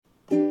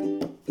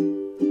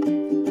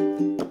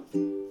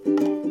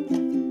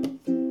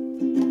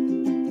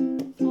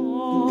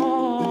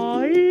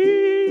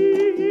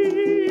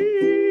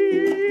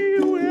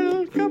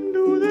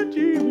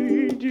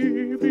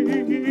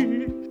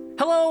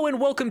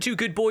to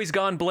Good Boys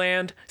Gone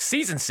Bland,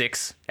 Season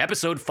 6,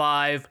 Episode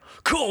 5,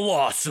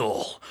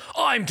 Colossal.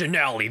 I'm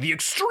Denali, the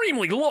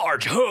extremely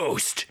large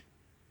host.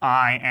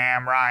 I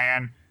am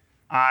Ryan.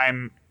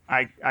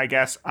 I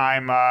guess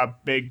I'm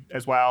big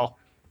as well.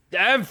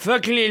 I'm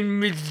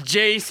fucking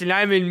Jason.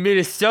 I'm in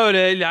Minnesota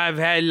and I've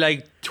had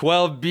like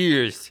 12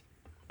 beers.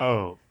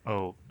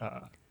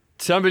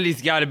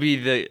 Somebody's got to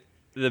be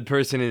the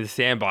person in the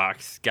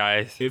sandbox,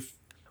 guys.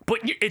 But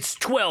it's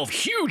 12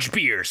 huge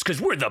beers, because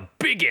we're the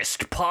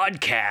biggest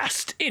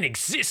podcast in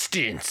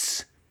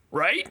existence,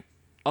 right?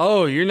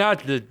 Oh, you're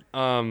not the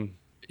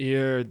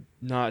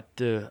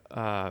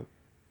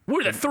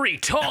We're the 3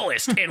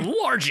 tallest and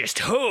largest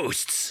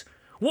hosts.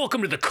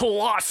 Welcome to the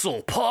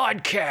Colossal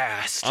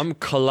Podcast. I'm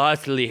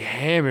colossally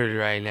hammered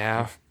right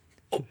now.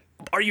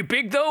 Are you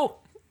big, though?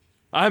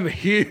 I'm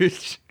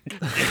huge.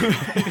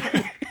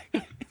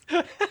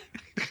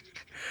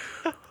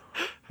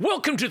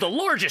 Welcome to the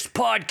largest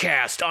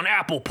podcast on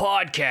Apple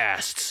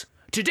Podcasts.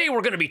 Today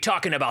we're going to be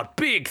talking about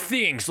big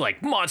things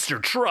like monster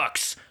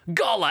trucks,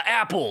 gala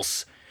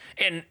apples,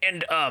 and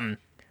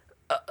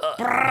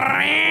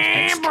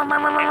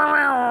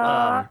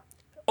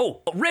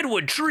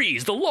redwood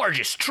trees, the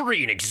largest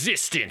tree in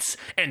existence,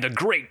 and the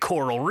Great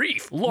Coral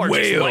Reef, largest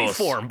Whales. life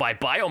form by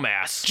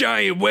biomass.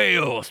 Giant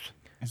whales.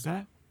 Is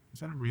that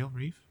a real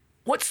reef?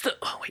 What's the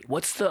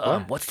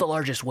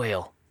largest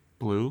whale?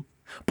 Blue?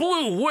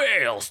 Blue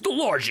whales, the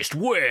largest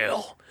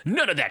whale.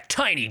 None of that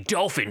tiny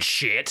dolphin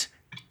shit.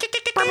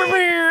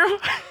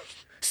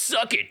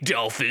 Suck it,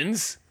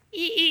 dolphins.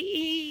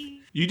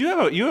 You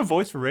have a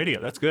voice for radio.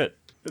 That's good.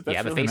 That's Yeah, I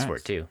have a really face nice. for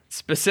it too.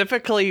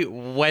 Specifically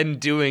when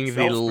doing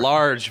the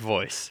large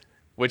voice,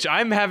 which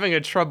I'm having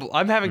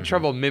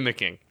trouble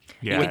mimicking.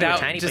 Yeah. Without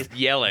tiny just voice.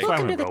 yelling.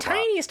 Welcome Welcome to the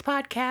tiniest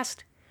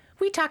podcast.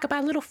 We talk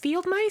about little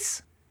field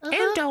mice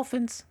and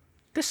dolphins.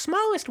 The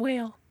smallest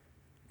whale.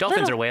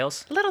 Dolphins Little- are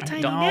whales. Little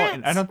tiny No, gnats.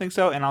 and I don't think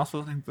so. And I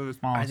also think they're the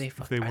smallest. Are they, if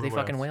they were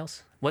fucking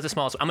whales? What's the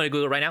smallest? I'm going to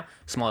Google it right now.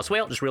 Smallest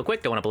whale, just real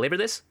quick. Don't want to belabor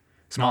this.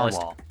 Smallest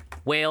Narwhal.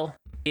 whale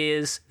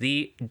is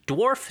the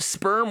dwarf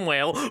sperm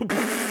whale.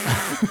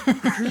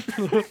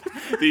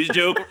 These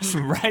jokers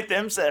write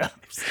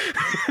themselves.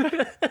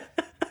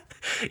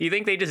 You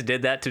think they just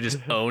did that to just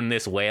own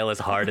this whale as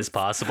hard as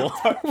possible?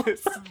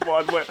 This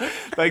one where,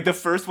 like the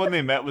first one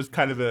they met was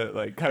kind of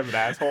an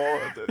asshole.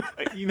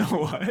 You know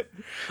what?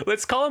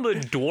 Let's call him a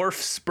dwarf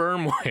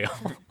sperm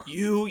whale.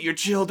 You, your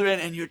children,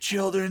 and your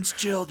children's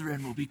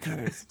children will be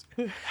cursed.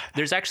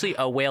 There's actually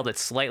a whale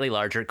that's slightly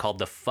larger called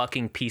the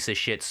fucking piece of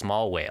shit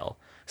small whale.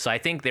 So I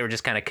think they were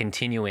just kind of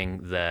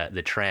continuing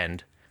the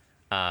trend.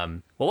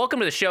 Well, welcome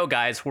to the show,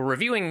 guys. We're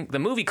reviewing the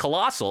movie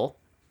Colossal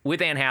with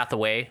Anne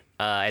Hathaway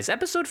as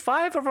episode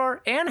 5 of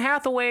our Anne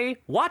Hathaway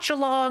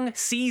watch-along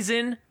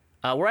season.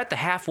 We're at the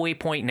halfway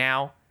point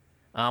now.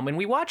 And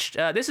we watched,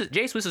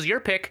 Jace, this is your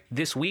pick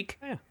this week.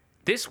 Yeah.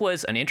 This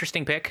was an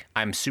interesting pick.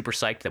 I'm super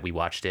psyched that we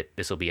watched it.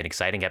 This will be an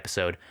exciting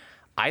episode.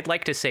 I'd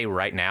like to say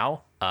right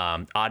now,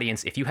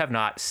 audience, if you have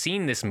not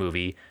seen this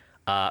movie,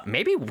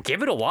 maybe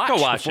give it a watch, Go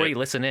watch before it. you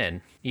listen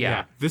in.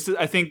 Yeah. This is.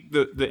 I think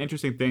the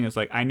interesting thing is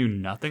like I knew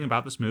nothing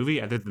about this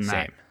movie other than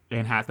that Same.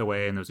 Anne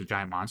Hathaway and there was a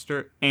giant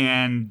monster,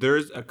 and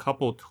there's a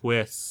couple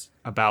twists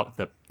about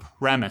the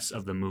premise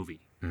of the movie,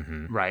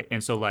 right?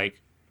 And so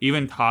like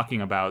even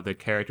talking about the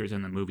characters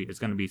in the movie is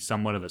going to be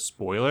somewhat of a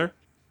spoiler.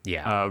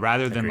 Yeah.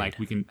 Rather than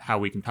Agreed. like how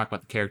we can talk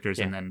about the characters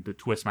and then the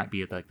twist might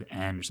be at like the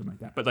end or something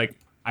like that. But like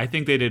I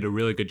think they did a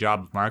really good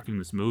job of marketing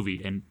this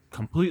movie and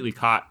completely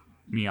caught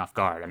me off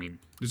guard. I mean,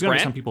 there's gonna be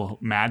Brant? some people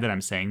mad that I'm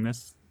saying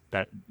this,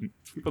 that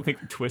people think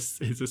the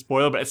twist is a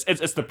spoiler, but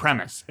it's the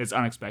premise. It's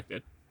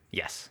unexpected.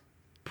 Yes.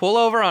 Pull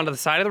over onto the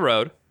side of the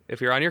road if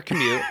you're on your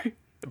commute.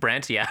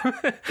 Brent, yeah.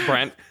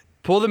 Brent,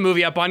 pull the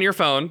movie up on your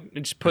phone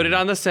and just put it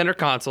on the center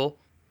console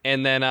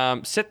and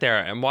then sit there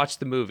and watch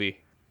the movie.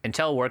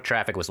 Until work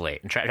traffic was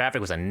late. And traffic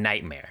was a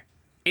nightmare.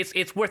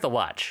 It's worth a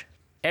watch.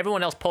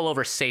 Everyone else pull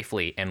over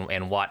safely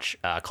and watch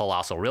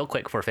Colossal real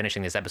quick before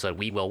finishing this episode.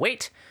 We will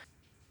wait.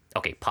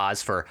 Okay,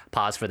 pause for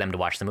them to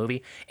watch the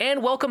movie.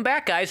 And welcome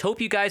back, guys. Hope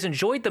you guys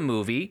enjoyed the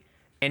movie.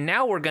 And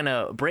now we're going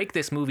to break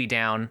this movie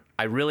down.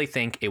 I really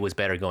think it was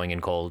better going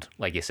in cold,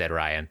 like you said,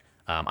 Ryan.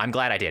 I'm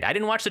glad I did. I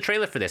didn't watch the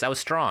trailer for this. I was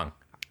strong.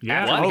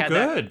 Yeah. After we Oh, had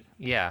that- good.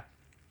 Yeah.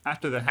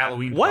 After the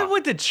Halloween. What pop.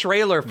 would the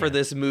trailer for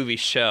this movie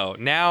show?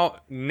 Now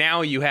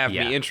you have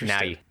Yeah, me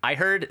interested. now I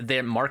heard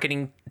the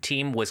marketing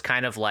team was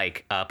kind of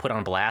like put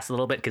on blast a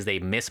little bit because they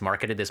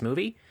mismarketed this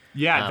movie.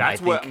 Yeah,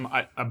 that's I what think-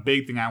 a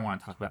big thing I want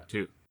to talk about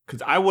too.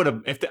 Because I would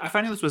have, if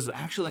I knew this was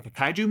actually like a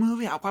kaiju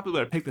movie, I probably would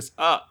have picked this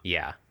up.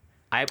 Yeah,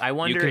 I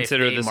wonder You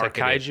consider if they this a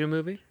marketed... kaiju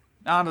movie?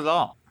 Not at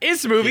all.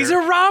 This movie's a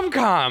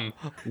rom-com.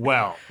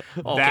 Well,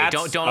 Okay, that's,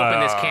 don't open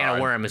this can of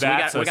worms.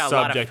 That's We got a a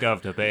lot of subject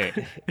of debate.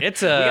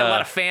 It's we got a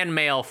lot of fan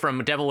mail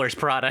from Devil Wears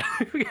Prada.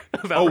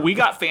 about We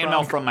got fan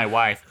mail from my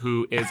wife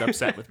who is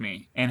upset with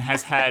me and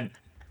has had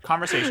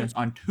conversations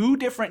on 2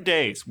 different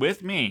days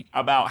with me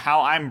about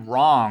how I'm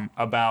wrong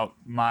about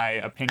my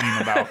opinion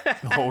about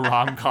the whole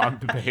rom-com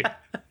debate.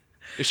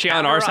 Is she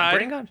on our side?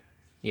 Bring on.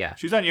 Yeah.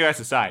 She's on your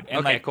guys' side. And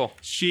Okay, like, cool.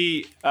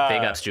 She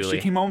Big ups, Julie.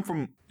 She came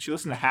home she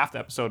listened to half the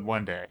episode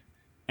one day,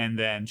 and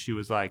then she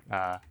was like,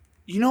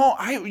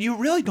 you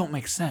really don't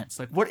make sense.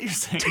 Like, what you're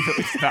saying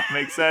really does not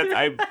make sense.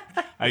 I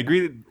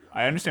agree that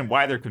I understand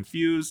why they're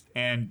confused,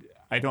 and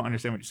I don't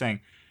understand what you're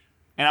saying.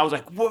 And I was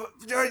like, what?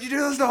 You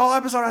do this the whole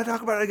episode? I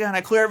talk about it again.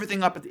 I clear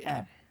everything up at the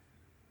end.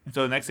 And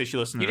so the next day she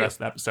listened to the rest of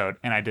the episode,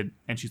 and I did,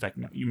 and she's like,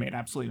 no, you made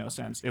absolutely no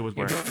sense. It was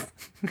worse.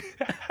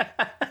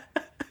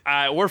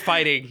 We're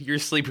fighting. You're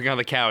sleeping on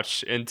the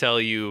couch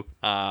until you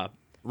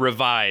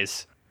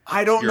revise.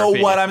 I don't Your know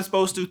opinion. what I'm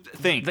supposed to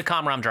think. The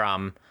Comrom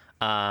Drum.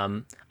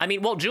 I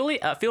mean, well, Julie,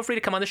 feel free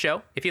to come on the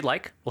show if you'd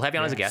like. We'll have you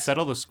on as a guest.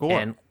 Settle the score.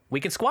 And we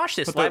can squash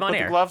this put live on the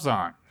air. gloves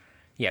on.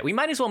 Yeah, we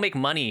might as well make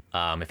money,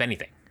 if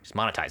anything. Just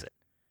monetize it.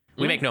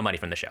 We make no money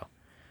from the show.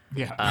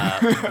 Yeah. I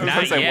was gonna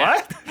not say,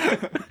 yet.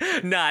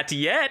 what? Not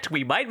yet.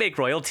 We might make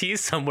royalties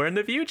somewhere in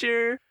the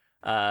future.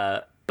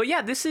 But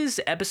yeah, this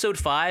is episode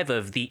 5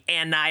 of the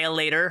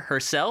Annihilator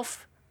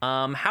herself.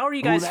 How are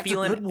you guys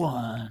feeling? a good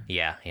one.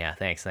 Yeah,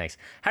 thanks.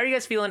 How are you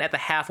guys feeling at the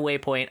halfway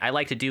point? I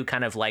like to do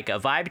kind of like a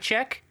vibe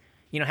check.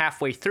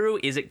 Halfway through,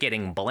 is it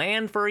getting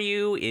bland for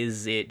you?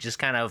 Is it just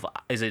kind of,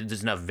 is it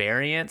just enough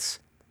variance?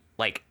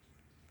 Like,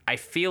 I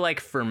feel like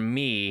for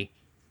me,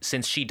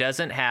 since she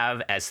doesn't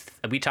have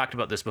we talked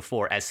about this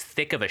before, as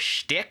thick of a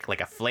shtick, like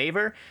a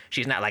flavor,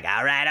 she's not like,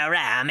 all right,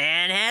 I'm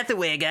Anne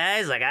Hathaway,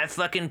 guys. Like, I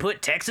fucking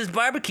put Texas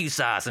barbecue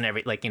sauce and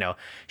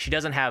she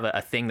doesn't have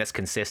a thing that's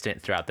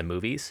consistent throughout the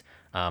movies.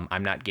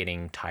 I'm not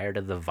getting tired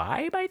of the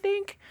vibe, I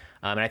think.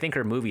 And I think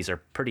her movies are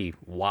pretty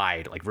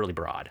wide, like really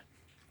broad.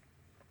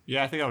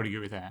 Yeah, I think I would agree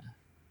with that.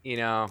 If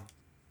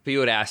you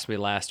had asked me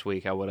last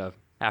week, I would have.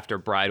 After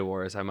Bride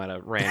Wars, I might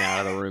have ran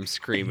out of the room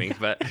screaming.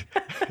 But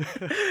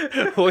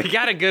we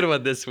got a good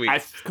one this week. I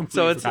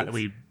completely forgot that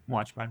we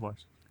watched Bride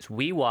Wars. So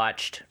we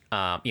watched,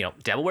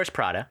 Devil Wears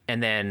Prada,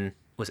 and then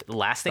was it the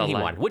last thing he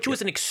Line. won, which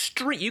was an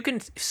extreme. You can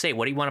say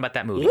what do you want about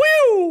that movie?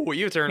 Woo!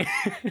 U-turn.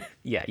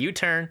 Yeah,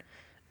 U-turn.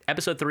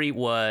 Episode 3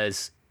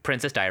 was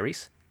Princess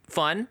Diaries.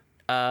 Fun.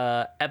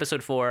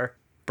 Episode 4,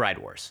 Bride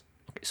Wars.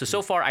 Okay,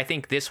 so far, I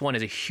think this one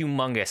is a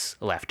humongous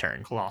left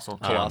turn. Colossal.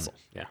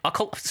 Yeah.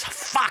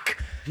 Fuck!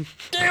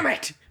 Damn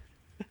it!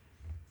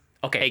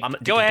 Okay,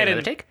 Go ahead another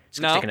and take.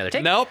 Just No, take another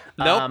take. Nope.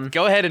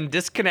 Go ahead and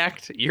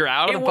disconnect. You're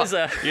out of It the was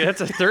a. Yeah,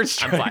 that's a third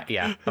strike. I'm fine.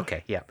 Yeah.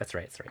 Okay. Yeah. That's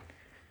right.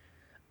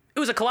 It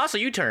was a colossal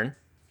U-turn.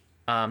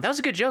 That was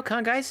a good joke,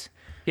 huh, guys?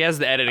 He has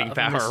the editing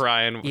power,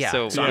 Ryan. Yeah.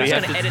 So, So I'm we just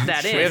have gonna to, edit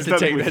that in. we have to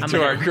take that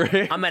to our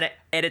grave. I'm gonna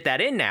edit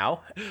that in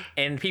now,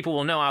 and people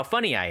will know how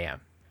funny I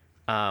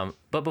am.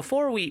 But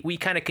before we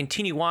kind of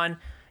continue on,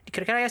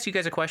 can I ask you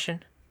guys a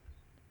question?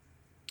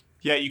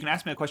 Yeah, you can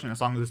ask me a question as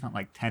long as it's not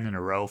like 10 in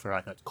a row for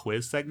like a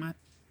quiz segment.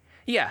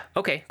 Yeah.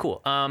 Okay.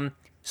 Cool.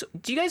 So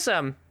do you guys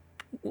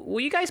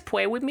will you guys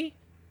play with me?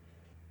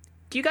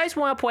 Do you guys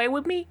want to play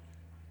with me?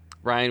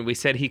 Ryan, we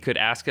said he could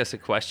ask us a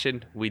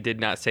question. We did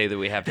not say that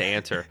we have to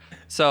answer.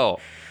 So,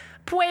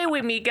 Play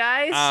with me,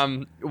 guys.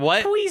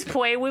 what Please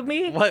play with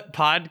me. what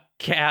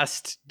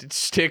podcast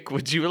stick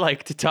would you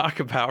like to talk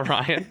about,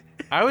 Ryan?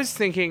 I was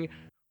thinking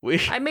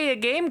I made a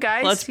game,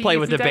 guys. let's play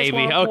If with you the guys baby.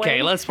 wanna Okay,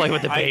 play. let's play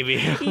with the baby.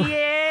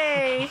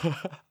 Yay!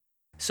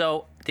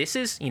 So this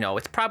is,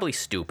 it's probably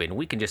stupid.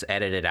 We can just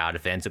edit it out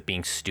if it ends up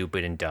being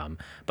stupid and dumb.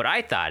 But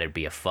I thought it'd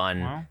be a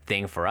fun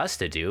thing for us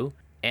to do.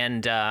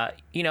 And,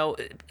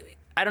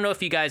 I don't know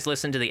if you guys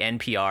listen to the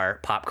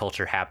NPR Pop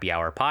Culture Happy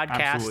Hour podcast.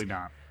 Absolutely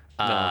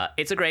not.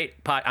 It's a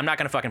great pod. I'm not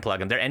going to fucking plug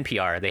them. They're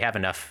NPR. They have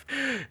enough.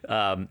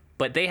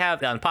 But they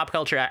have on Pop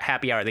Culture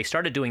Happy Hour, they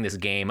started doing this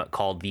game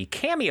called the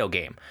Cameo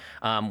game,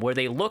 where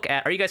they look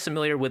at, are you guys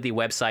familiar with the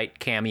website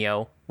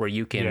Cameo, where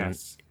you can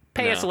Yes.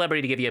 pay a No.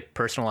 celebrity to give you a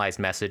personalized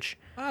message?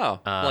 Oh,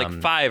 like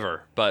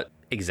Fiverr, but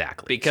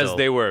Exactly. because So-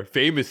 they were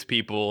famous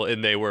people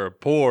and they were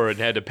poor and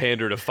had to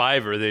pander to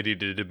Fiverr, they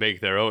needed to make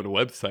their own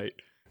website.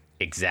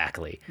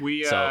 Exactly.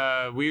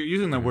 We're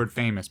using the word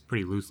famous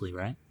pretty loosely,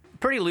 right?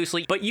 Pretty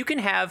loosely, but you can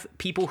have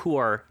people who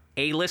are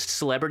A-list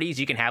celebrities.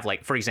 You can have,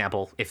 like, for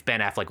example, if Ben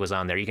Affleck was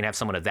on there, you can have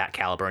someone of that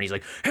caliber, and he's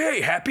like,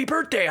 "Hey, happy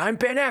birthday! I'm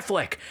Ben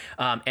Affleck."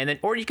 And then,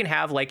 or you can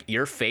have like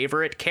your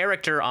favorite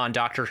character on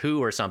Doctor Who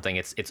or something.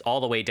 It's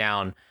all the way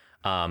down,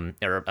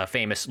 or a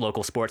famous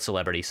local sports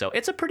celebrity. So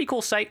it's a pretty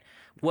cool site.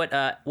 What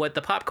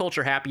the Pop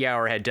Culture Happy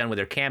Hour had done with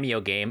their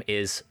Cameo game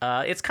is,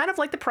 it's kind of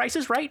like The Price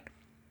is Right,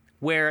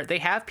 where they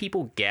have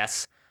people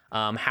guess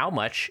how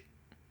much.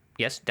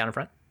 Yes, down in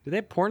front. Do they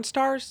have porn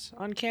stars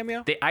on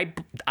Cameo?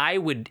 I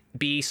would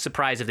be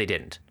surprised if they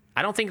didn't.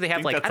 I don't think they I have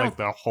think like that's I don't like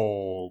the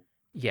whole.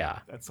 yeah.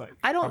 That's like.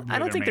 I don't probably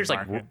their think main there's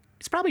like market.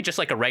 it's probably just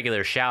like a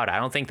regular shout. I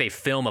don't think they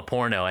film a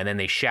porno and then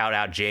they shout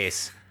out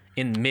Jace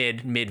in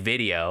mid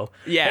video.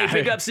 Yeah. Hey,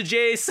 big ups to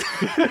Jace.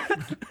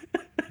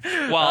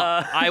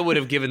 Well, I would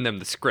have given them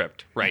the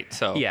script, right?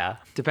 So Yeah.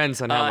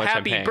 depends on how much I'm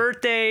Happy paying.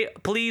 birthday.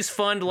 Please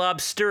fund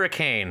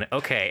Lobstericane.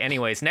 Okay,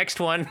 anyways, next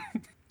one.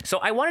 So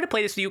I wanted to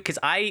play this with you because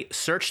I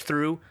searched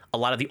through a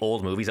lot of the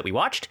old movies that we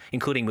watched,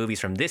 including movies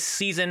from this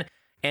season,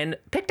 and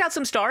picked out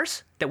some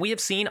stars that we have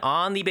seen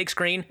on the big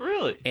screen.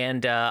 Really?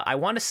 And I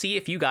want to see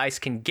if you guys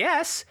can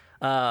guess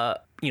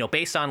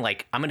based on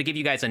like, I'm going to give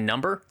you guys a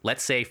number.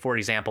 Let's say, for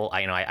example,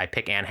 I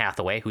pick Anne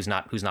Hathaway, who's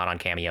not on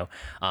Cameo.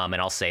 And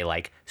I'll say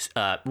like,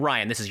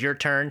 Ryan, this is your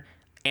turn.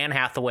 Anne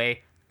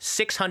Hathaway,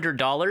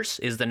 $600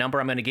 is the number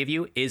I'm going to give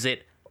you. Is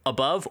it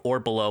above or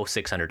below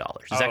 $600?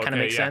 Does that kind of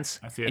make sense?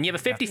 I see it. And you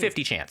have a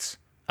 50-50 chance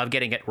of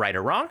getting it right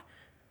or wrong.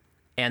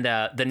 And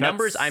the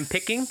numbers I'm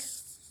picking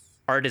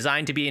are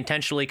designed to be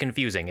intentionally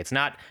confusing. It's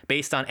not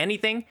based on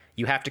anything.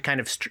 You have to kind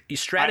of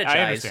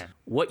strategize understand.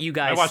 what you I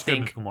guys watched Good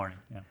think. Mythical Morning.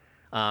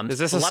 Yeah. Is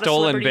this a a lot of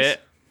stolen celebrities-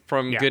 bit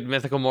from Yeah. Good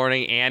Mythical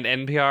Morning and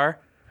NPR?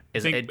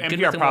 Is I it think Good NPR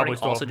Mythical probably Morning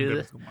stole also from do Good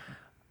this? Mythical Morning.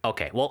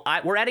 Okay, well,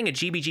 we're adding a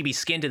GBGB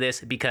skin to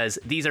this because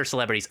these are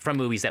celebrities from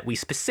movies that we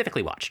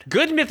specifically watched.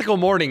 Good Mythical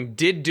Morning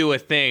did do a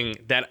thing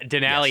that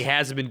Denali Yes.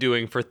 has been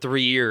doing for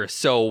 3 years,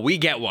 so we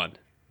get one.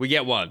 We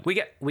get one. We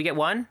get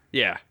one.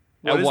 Yeah.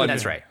 What At is one. it?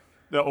 That's right.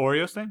 The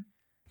Oreos thing?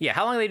 Yeah,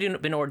 how long have they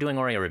been doing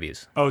Oreo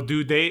reviews? Oh,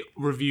 dude, they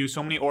review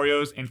so many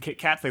Oreos and Kit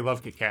Kats. They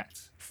love Kit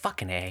Kats.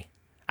 Fucking A.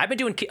 I've been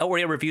doing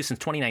Oreo reviews since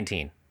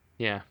 2019.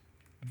 Yeah.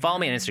 Follow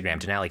me on Instagram,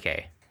 Denali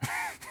K.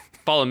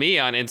 Follow me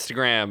on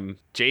Instagram,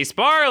 Jace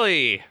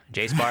Barley.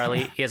 Jace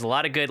Barley. He has a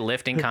lot of good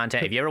lifting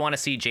content. If you ever want to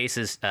see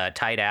Jace's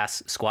tight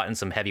ass squatting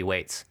some heavy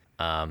weights.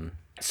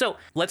 So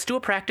let's do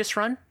a practice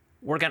run.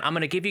 I'm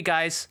gonna give you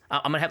guys.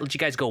 I'm gonna let you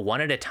guys go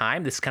one at a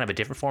time. This is kind of a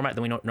different format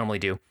than we normally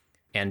do.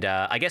 And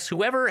I guess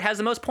whoever has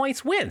the most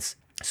points wins.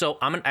 So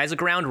as a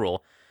ground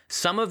rule,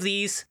 some of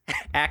these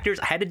actors,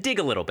 I had to dig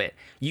a little bit.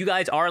 You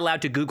guys are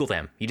allowed to Google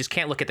them. You just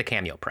can't look at the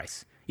Cameo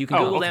price. You can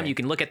Google them. okay. You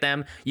can look at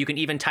them. You can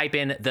even type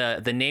in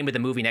the name of the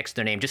movie next to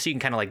their name, just so you can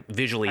kind of like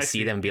visually see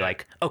see, them and be yeah.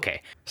 like,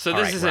 okay. So all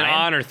this right, is an Ryan.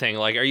 honor thing.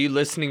 Like, are you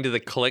listening to the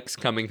clicks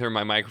coming through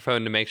my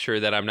microphone to make sure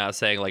that I'm not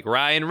saying like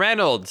Ryan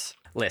Reynolds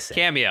Listen,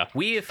 cameo?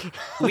 we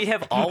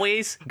have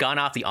always gone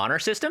off the honor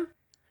system.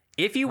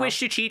 If you wish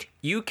to cheat,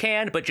 you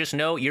can, but just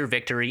know your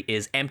victory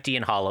is empty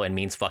and hollow and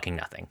means fucking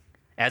nothing,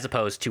 as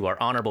opposed to our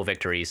honorable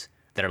victories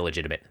that are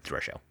legitimate through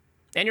our show.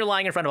 And you're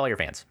lying in front of all your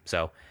fans,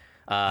 so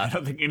I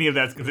don't think any of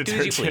that's going to do turn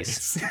as you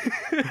please.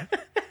 Chase.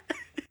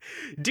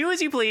 Do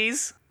as you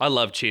please. I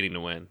love cheating to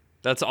win.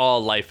 That's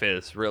all life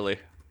is, really.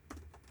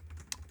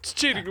 It's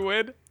cheating to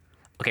win.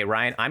 Okay,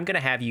 Ryan, I'm going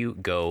to have you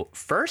go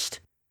first.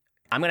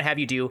 I'm going to have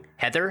you do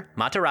Heather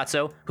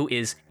Matarazzo, who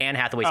is Anne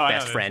Hathaway's Oh, I know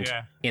best this, friend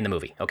yeah. in the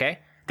movie, okay?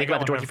 Think I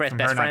about the got Dorothy one Fresh from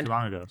best her friend. Not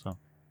too long ago, so.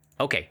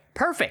 Okay,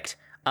 perfect.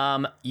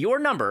 Your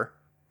number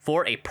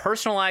for a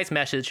personalized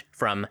message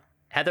from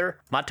Heather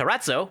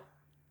Matarazzo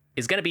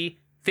is going to be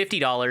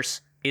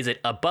 $50. Is it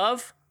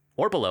above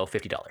or below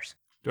 $50?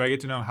 Do I get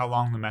to know how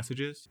long the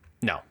message is?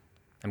 No.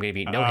 I'm going to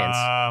give you no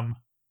hints.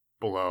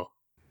 Below.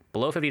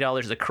 Below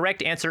 $50. The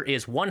correct answer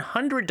is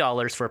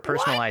 $100 for a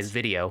personalized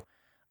video.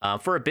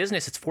 For a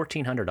business, it's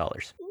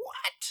 $1,400.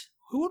 What?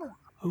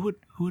 Who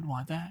would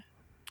want that?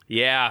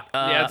 Yeah.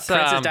 Yeah. It's,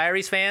 Princess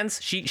Diaries fans,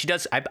 she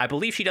does. I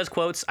believe she does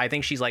quotes. I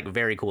think she's like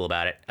very cool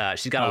about it.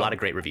 She's got a lot of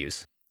great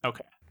reviews.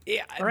 Okay.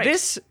 Yeah, right.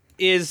 This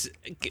is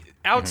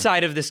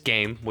outside of this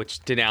game, which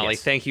Denali,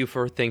 Yes. thank you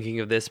for thinking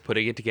of this,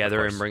 putting it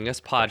together, and bringing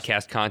us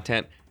podcast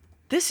content.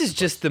 This is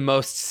just the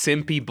most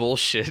simpy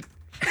bullshit.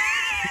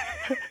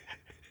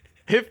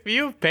 If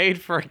you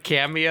paid for a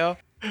cameo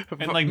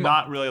And like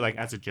not really like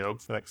as a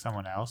joke for like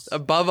someone else.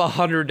 above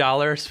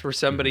 $100 for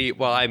somebody,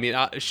 well, I mean,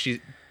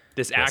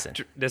 this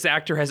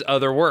actor has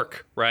other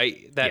work,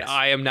 right? That Yes.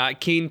 I am not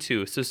keen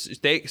to. So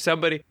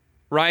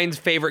Ryan's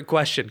favorite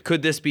question: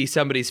 could this be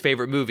somebody's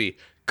favorite movie?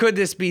 Could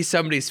this be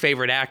somebody's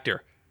favorite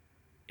actor?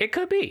 It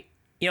could be.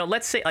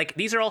 Let's say like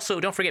these are also.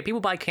 Don't forget,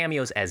 people buy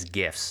cameos as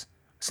gifts.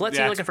 So let's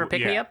say you're That's looking for a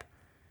pick me yeah. up,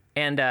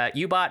 and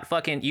you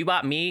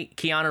bought me,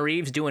 Keanu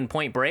Reeves doing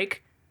Point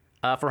Break,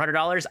 for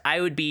 $100. I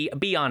would be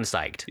beyond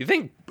psyched. You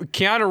think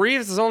Keanu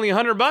Reeves is only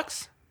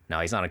 $100? No,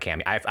 he's not a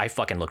cameo. I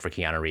fucking look for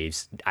Keanu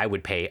Reeves. I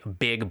would pay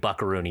big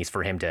buckaroonies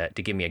for him to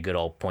give me a good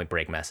old Point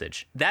Break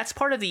message. That's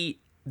part of the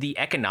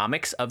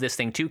economics of this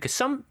thing too, because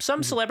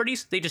some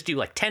celebrities, they just do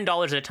like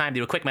 $10 at a time.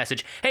 They do a quick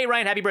message. Hey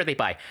Ryan, happy birthday,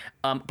 bye.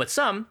 But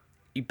some,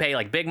 you pay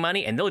like big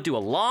money and they'll do a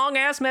long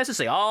ass message,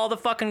 say all the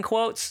fucking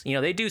quotes.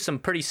 They do some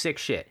pretty sick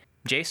shit.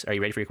 Jace, are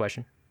you ready for your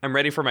question? I'm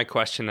ready for my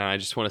question, and I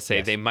just want to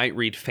say they might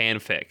read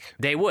fanfic.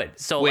 They would.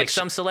 So like Which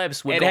some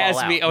celebs would It go has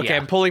all to be out. okay. Yeah.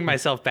 I'm pulling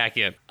myself back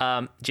in.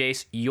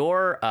 Jace,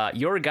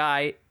 your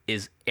guy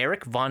is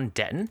Eric Von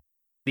Detten.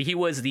 He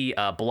was the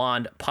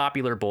blonde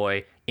popular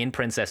boy in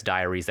Princess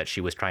Diaries that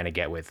she was trying to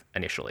get with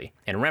initially.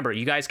 And remember,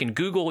 you guys can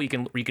Google, you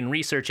can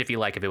research if you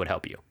like, if it would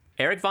help you.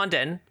 Eric Von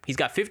Detten, he's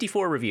got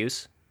 54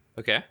 reviews.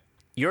 Okay.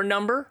 Your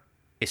number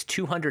is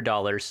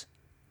 $200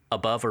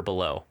 above or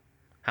below.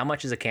 How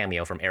much is a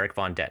cameo from Eric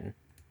Von Detten,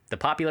 the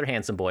popular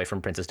handsome boy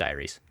from Princess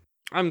Diaries?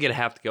 I'm gonna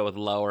have to go with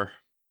lower.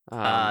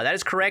 That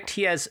is correct.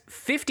 He has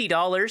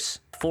 $50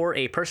 for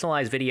a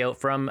personalized video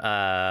from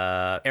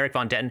Eric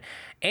Von Detten.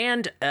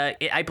 And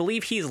I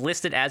believe he's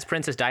listed as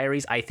Princess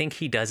Diaries. I think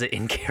he does it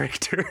in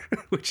character,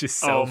 which is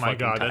so oh my fucking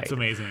god, tight. that's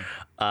amazing.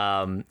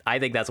 I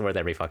think that's worth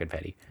every fucking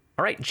penny.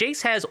 All right,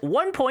 Jace has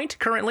 1 point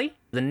currently.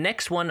 The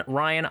next one,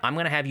 Ryan, I'm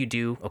gonna have you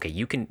do. Okay,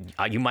 you can.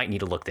 You might need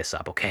to look this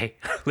up. Okay,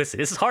 listen,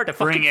 this is hard to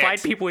fucking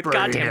find people with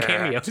goddamn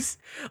cameos.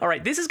 All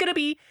right, this is gonna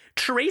be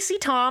Tracy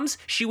Toms.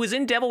 She was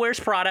in Devil Wears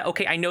Prada.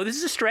 Okay, I know this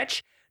is a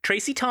stretch.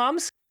 Tracy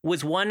Toms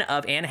was one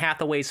of Anne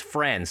Hathaway's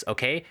friends.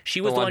 Okay, she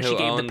was the one she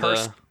gave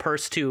the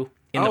purse to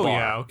in the bar. Oh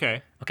yeah,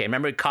 okay. Okay,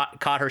 remember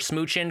caught her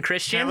smooching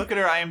Christian? Can I look at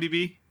her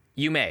IMDb?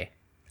 You may.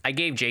 I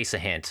gave Jace a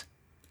hint.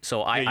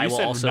 So I you will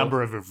said also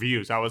number of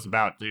reviews. I was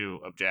about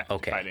to object.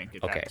 Okay. If I didn't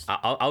get okay. that.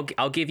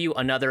 I'll give you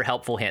another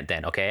helpful hint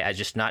then. Okay, as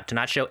just not to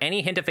not show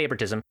any hint of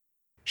favoritism.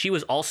 She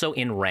was also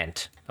in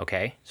Rent.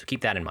 Okay, so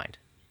keep that in mind.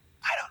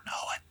 I don't know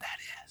what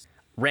that is.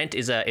 Rent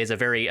is a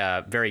very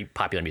very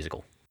popular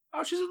musical.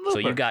 Oh, she's in Looper. So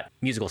you got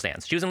musical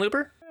stands. She was in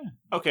Looper.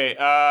 Okay.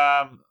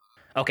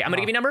 Okay, I'm gonna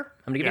give you a number.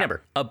 I'm gonna give you a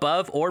number.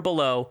 Above or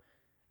below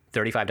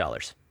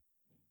 $35.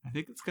 I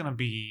think it's gonna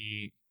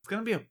be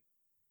a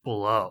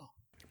below.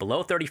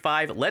 Below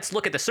 35. Let's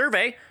look at the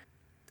survey.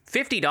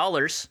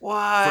 $50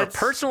 What? for a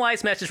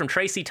personalized message from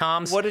Tracy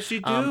Toms. What does she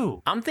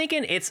do? I'm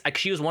thinking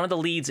she was one of the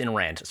leads in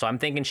Rent, so I'm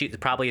thinking she's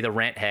probably the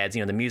Rent heads,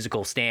 the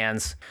musical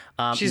stands.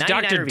 She's 99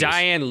 Dr. reviews.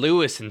 Diane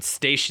Lewis in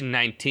Station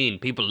 19.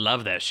 People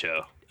love that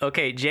show.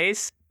 Okay,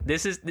 Jace,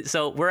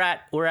 we're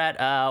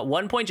at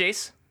 1 point,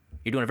 Jace.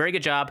 You're doing a very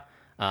good job.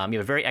 You have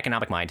a very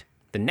economic mind.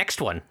 The next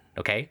one,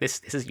 okay,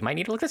 this is, you might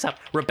need to look this up.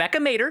 Rebecca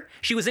Mader.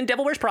 She was in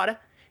Devil Wears Prada.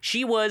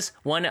 She was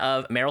one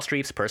of Meryl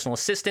Streep's personal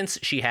assistants.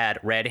 She had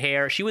red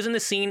hair. She was in the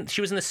scene.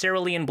 She was in the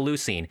Cerulean Blue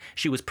scene.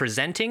 She was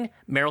presenting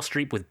Meryl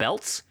Streep with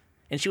belts.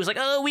 And she was like,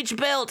 oh, which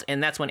belt?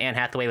 And that's when Anne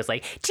Hathaway was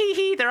like,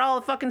 tee-hee, they're all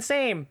the fucking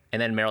same.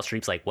 And then Meryl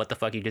Streep's like, what the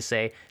fuck you just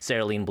say?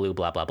 Cerulean Blue,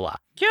 blah, blah, blah.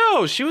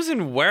 Yo, she was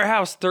in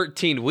Warehouse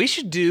 13. We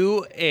should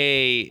do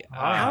a...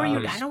 How are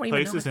you? I don't even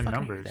know. Places and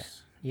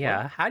Numbers.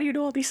 Yeah, how do you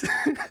know all these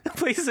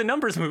Places and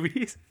Numbers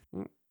movies?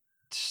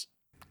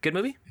 Good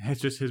movie?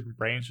 It's just his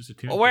brain's just a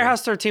tune.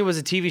 Warehouse 13 was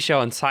a TV show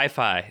on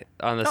Sci-Fi,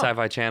 on the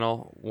Sci-Fi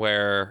Channel,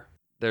 where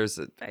there's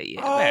a...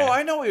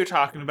 I know what you're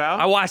talking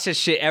about. I watch this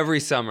shit every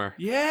summer.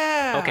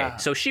 Yeah. Okay,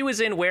 so she was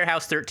in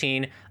Warehouse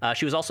 13.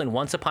 She was also in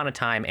Once Upon a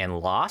Time and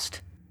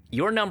Lost.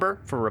 Your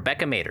number for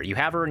Rebecca Mader, you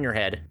have her in your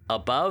head,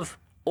 above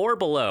or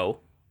below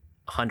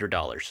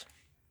 $100.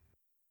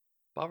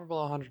 Above or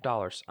below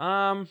 $100.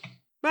 I'm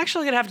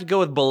actually going to have to go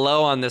with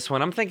below on this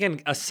one. I'm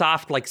thinking a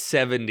soft like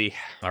 70.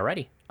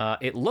 Alrighty.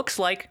 It looks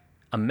like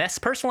a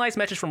personalized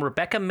message from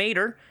Rebecca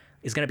Mader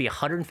is going to be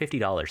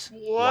 $150.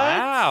 What?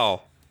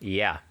 Wow.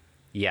 Yeah.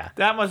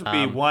 That must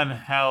be one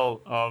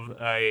hell of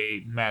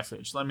a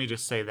message. Let me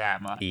just say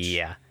that much.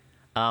 Yeah.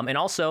 And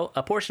also,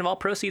 a portion of all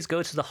proceeds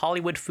goes to the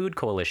Hollywood Food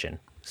Coalition.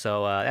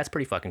 So that's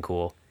pretty fucking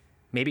cool.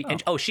 Maybe.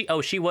 And,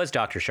 she was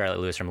Dr. Charlotte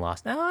Lewis from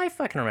Lost. Oh, I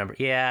fucking remember.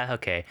 Yeah.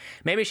 Okay.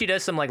 Maybe she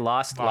does some like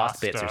Lost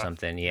bits stuff. or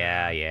something.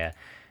 Yeah.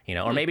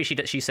 Or maybe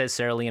she says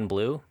Cerulean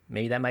Blue.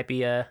 Maybe that might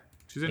be a.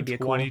 She's in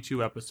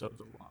 22 episodes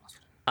of Lost.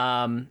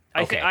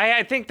 Okay.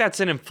 I think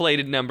that's an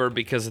inflated number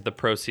because of the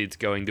proceeds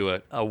going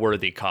to a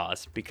worthy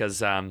cause.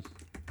 Because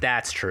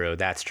That's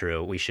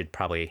true. We should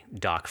probably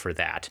dock for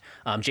that.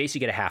 Jace, you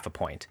get a half a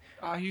point.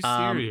 Are you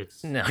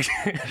serious? No.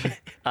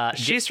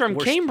 she's from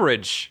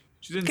Cambridge.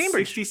 She's in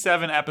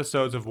 67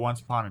 episodes of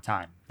Once Upon a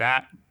Time.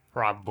 That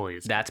probably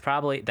is.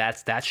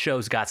 That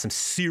show's got some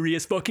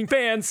serious fucking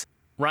fans.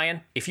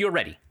 Ryan, if you're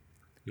ready,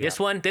 this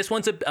one's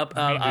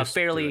a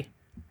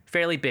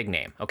fairly big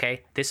name.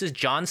 Okay, this is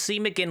John C.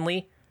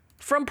 McGinley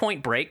from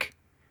Point Break.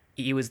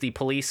 He was the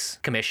police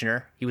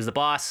commissioner. He was the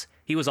boss.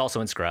 He was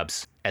also in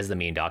Scrubs as the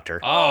mean doctor.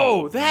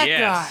 Oh, that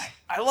guy!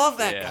 I love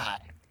that guy.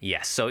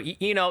 Yes. So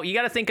you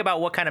got to think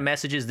about what kind of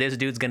messages this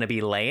dude's gonna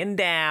be laying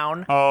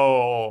down.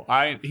 Oh,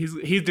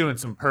 he's doing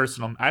some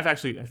personal. I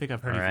think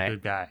I've heard he's a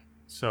good guy.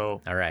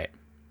 So all right.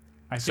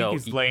 I think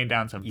he's laying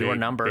down some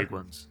big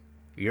ones.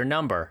 Your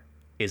number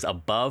is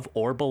above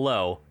or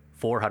below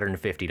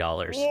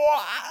 $450.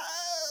 What?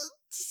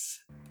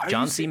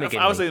 John C. McGinley.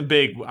 I was saying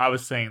big. I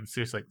was saying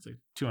seriously, it's like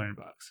 $200.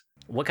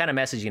 What kind of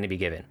message are you gonna be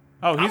giving?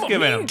 Oh, he's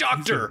giving mean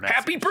doctor.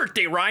 Happy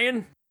birthday,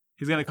 Ryan.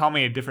 He's gonna call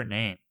me a different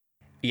name.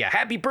 Yeah,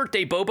 happy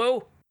birthday,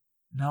 Bobo.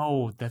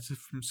 No, that's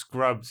from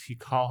Scrubs. He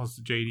calls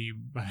JD.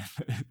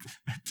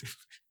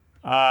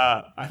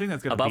 I think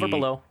that's gonna above be or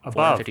below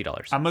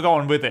 $450. I'm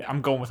going with it.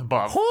 I'm going with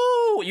above.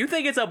 Oh, you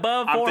think it's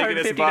above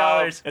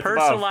 $450?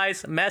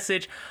 Personalized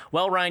message.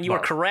 Well, Ryan, you are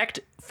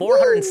correct.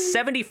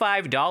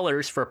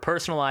 $475 for a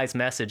personalized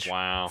message.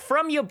 Wow.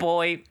 From your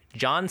boy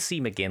John C.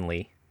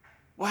 McGinley.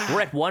 Wow.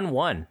 We're at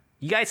 1-1.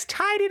 You guys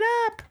tied it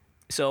up.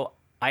 So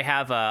I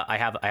have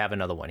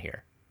another one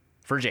here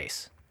for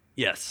Jace.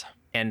 Yes.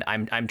 And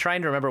I'm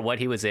trying to remember what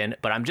he was in,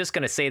 but I'm just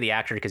gonna say the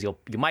actor because you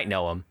might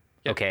know him.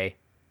 Yep. Okay.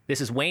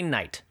 This is Wayne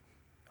Knight.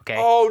 Okay.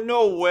 Oh,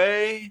 no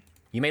way.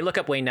 You may look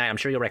up Wayne Knight. I'm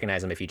sure you'll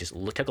recognize him if you just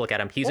took a look at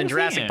him. He's in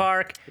Jurassic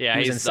Park. Yeah,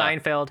 he's in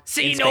Seinfeld.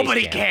 See, in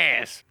nobody Space Jam.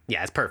 cares.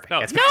 Yeah, it's perfect. No,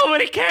 That's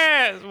nobody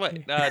cares.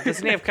 What?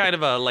 Doesn't he have kind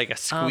of a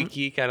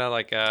squeaky kind of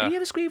like a? Did he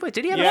have a squeaky voice?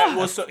 Did he have Yeah, a?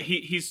 well, so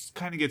he's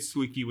kind of gets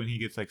squeaky when he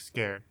gets like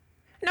scared.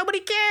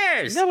 Nobody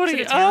cares. Nobody. Is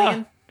it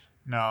Italian?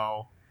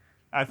 No.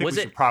 I think Was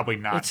we it- should probably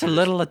not. It's a do this.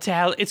 little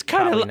Italian. It's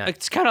Probably kind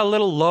not. of a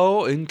little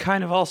low and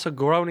kind of also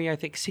groany. I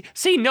think.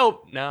 See,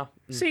 nope, no.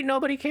 See,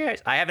 nobody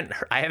cares. I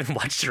haven't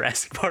watched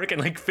Jurassic Park in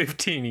like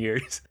 15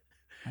 years.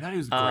 I thought he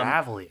was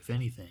gravelly, if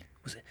anything.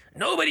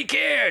 Nobody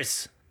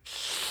cares.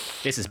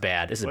 This is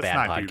bad. This is a Let's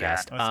bad not do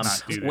that. podcast.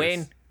 Let's not do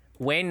this.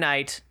 Wayne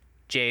Knight,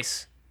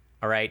 Jace.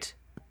 All right,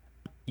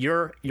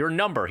 your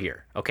number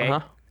here, okay?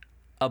 Uh-huh.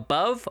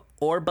 Above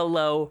or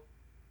below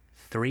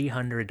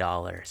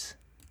 $300,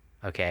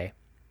 okay?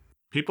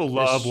 People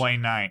love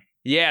Wayne Knight.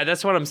 Yeah,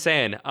 that's what I'm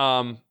saying.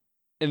 And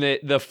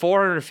the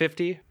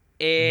 450 Newman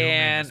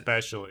and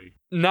especially.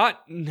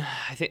 not.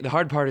 I think the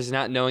hard part is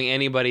not knowing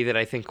anybody that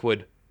I think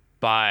would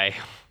buy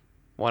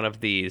one of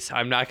these.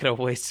 I'm not gonna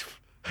waste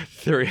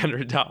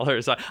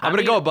 $300. I'm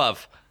gonna go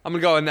above. I'm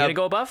gonna go in You that gonna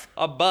go above?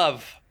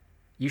 above.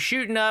 You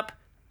shooting up?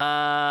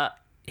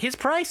 His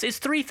price is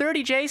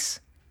 $330, Jace.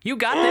 You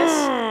got this.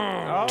 Oh,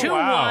 wow.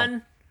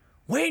 2-1.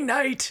 Wayne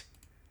Knight.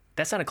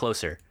 That sounded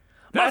closer.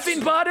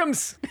 Muffin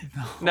Bottoms.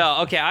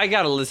 No, okay, I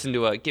gotta listen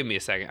to it. Give me a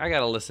second. I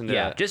gotta listen to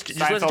Yeah, it. just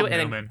listen to it and then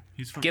Newman.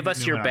 He's from give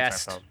us your Newman on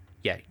best. Seinfeld.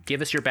 Yeah,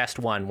 give us your best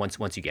one once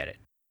you get it.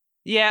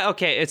 Yeah,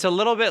 okay. It's a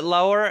little bit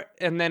lower,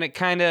 and then it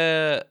kind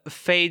of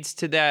fades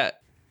to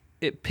that.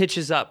 It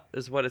pitches up,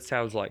 is what it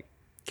sounds like.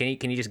 Can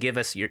you just give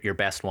us your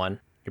best one,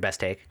 your best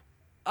take?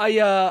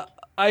 I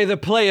either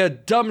play a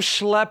dumb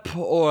schlep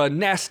or a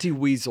nasty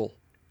weasel.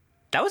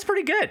 That was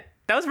pretty good.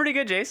 That was pretty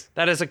good, Jace.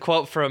 That is a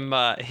quote from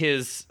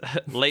his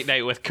Late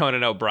Night with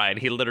Conan O'Brien.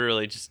 He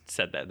literally just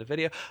said that in the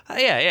video.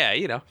 Yeah,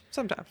 you know,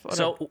 sometimes. Whatever.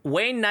 So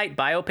Wayne Knight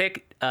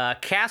biopic.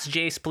 Cast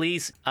Jace,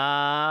 please.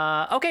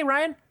 Okay,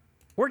 Ryan,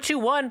 we're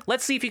 2-1.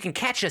 Let's see if you can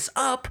catch us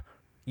up.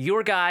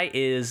 Your guy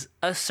is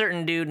a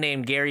certain dude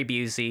named Gary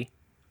Busey.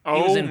 He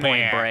was in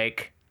Point man.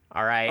 Break.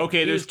 All right. Okay,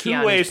 He there's was two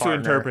Keanu's ways partner. to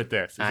interpret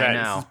this. I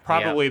This know. is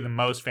probably the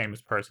most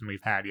famous person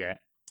we've had yet.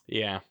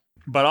 yeah.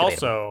 But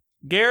also,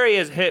 Gary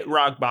has hit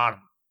rock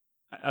bottom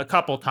a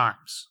couple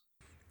times.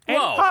 And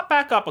Whoa. popped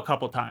back up a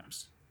couple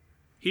times.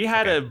 He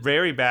had a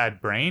very bad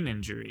brain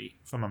injury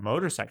from a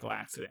motorcycle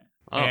accident.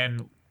 Oh.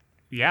 And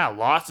yeah,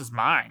 lost his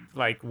mind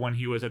like when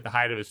he was at the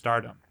height of his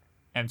stardom.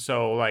 And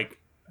so like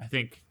I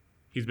think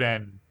he's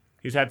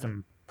had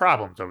some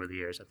problems over the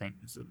years, I think.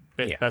 It's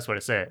the best way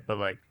to say it. But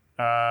like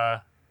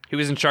He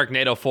was in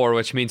Sharknado 4,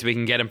 which means we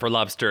can get him for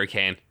Lobster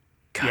Hurricane.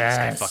 God, this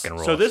guy fucking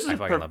rules. So this is I a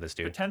fucking love this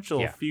dude. potential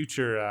Yeah.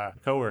 future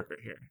coworker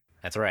here.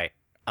 That's right.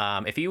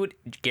 If you would,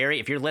 Gary,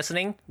 if you're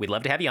listening, we'd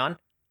love to have you on.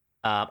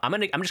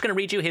 I'm just gonna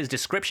read you his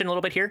description a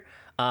little bit here.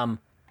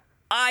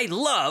 I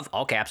love,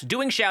 all caps,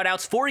 doing shout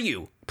outs for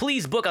you.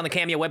 Please book on the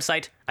Cameo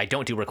website. I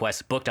don't do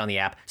requests, booked on the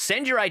app.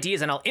 Send your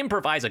ideas and I'll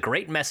improvise a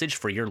great message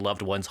for your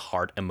loved one's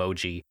heart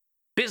emoji.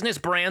 Business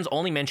brands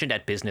only mentioned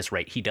at business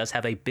rate. He does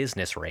have a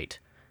business rate,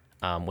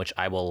 which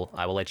I will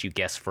let you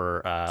guess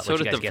for. So let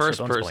you did guys the guess for first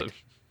bonus person.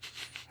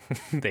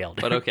 point. They all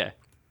did. But okay.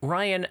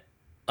 Ryan,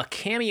 a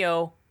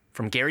cameo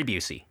from Gary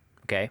Busey.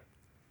 Okay.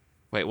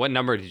 Wait, what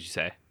number did you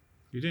say?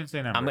 You didn't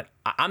say number.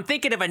 I'm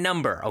thinking of a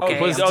number.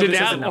 Okay. was- I'm oh, thinking this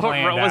of a isn't number.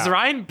 planned was out.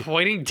 Ryan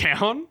pointing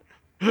down?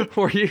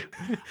 Were you?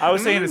 I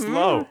was saying it's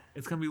low.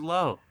 It's gonna be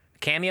low.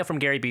 Cameo from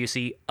Gary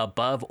Busey,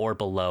 above or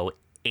below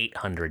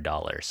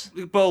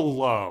 $800.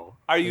 Below.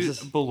 Are you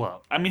This is-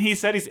 below? I mean, he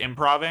said he's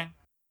improving.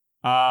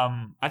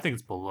 I think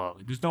it's below.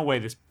 There's no way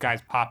this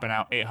guy's popping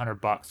out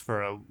 $800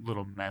 for a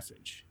little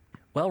message.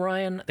 Well,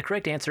 Ryan, the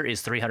correct answer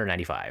is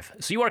 $395.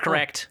 So you are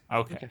correct.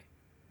 Okay.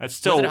 That's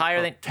still Was it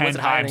higher than 10 was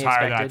it higher times than you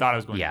higher than I expected? thought it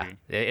was going yeah, to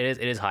be. it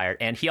is higher.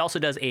 And he also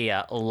does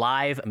a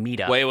live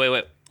meetup.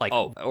 Wait. Like,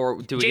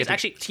 or do we Jace, get to...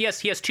 actually,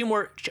 he has two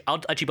more.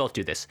 I'll let you both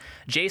do this.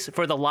 Jace,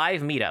 for the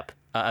live meetup,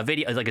 a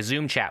video, like a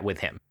Zoom chat with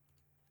him,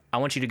 I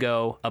want you to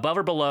go above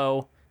or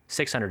below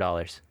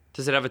 $600.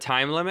 Does it have a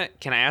time limit?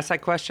 Can I ask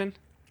that question?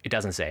 It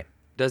doesn't say.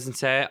 Doesn't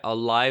say. A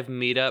live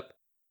meetup.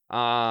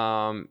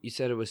 You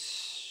said it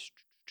was...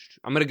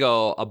 I'm going to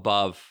go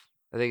above.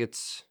 I think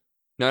it's...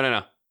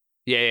 No.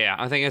 Yeah.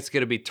 I think it's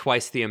going to be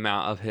twice the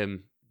amount of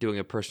him doing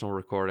a personal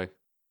recording.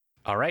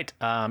 All right.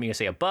 You're gonna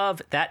say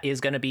above. That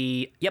is gonna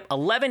be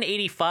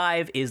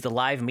 $11.85 is the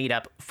live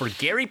meetup for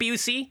Gary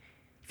Busey.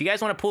 If you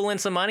guys want to pull in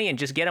some money and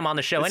just get him on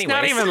the show, It's anyways.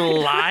 not even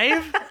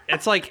live.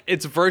 It's like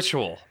it's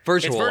virtual. It's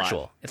virtual.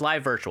 live. It's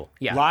live virtual.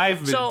 Yeah.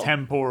 Live So,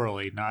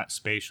 temporally, not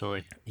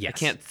spatially. yes. I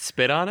can't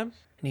spit on him.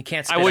 You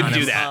can't. I spit wouldn't on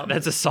do him. that.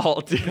 That's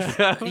assault.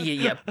 Yeah, but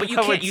you I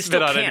can't. would You spit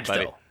still on can't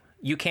anybody. though.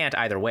 You can't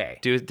either way.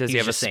 Does he He's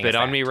have a just saying spit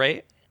on fact. me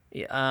rate?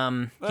 He does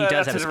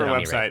That's have a a spit on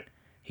me website. rate.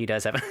 He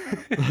does have.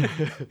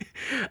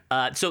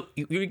 So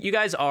you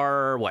guys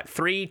are what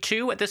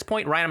 3-2 at this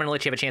point. Ryan, I'm gonna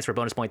let you have a chance for a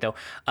bonus point though.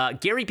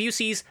 Gary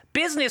Busey's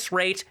business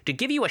rate to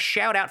give you a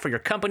shout out for your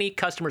company,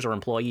 customers, or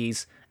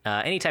employees,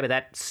 any type of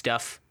that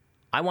stuff.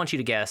 I want you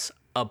to guess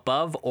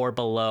above or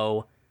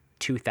below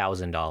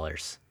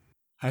 $2,000.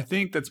 I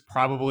think that's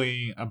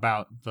probably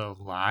about the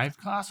live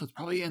cost. It's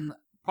probably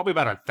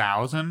about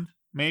 1,000,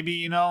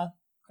 maybe.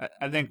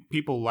 I think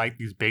people like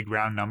these big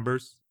round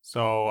numbers,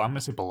 so I'm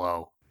gonna say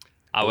below.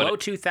 I Below would.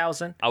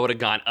 2,000. I would have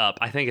gone up.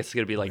 I think it's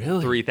gonna be like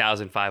Really?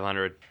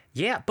 3,500.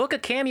 Yeah, book a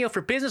cameo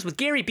for business with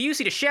Gary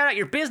Busey to shout out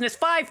your business.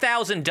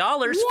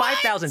 $5,000.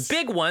 5,000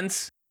 big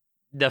ones.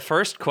 The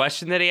first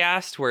question that he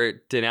asked,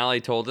 where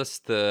Denali told us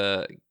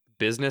the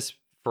business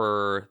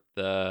for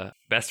the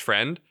best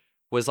friend,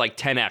 was like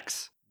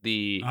 10x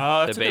the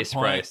that's a good base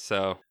point. price.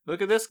 So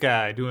Look at this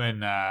guy doing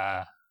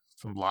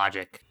some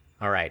logic.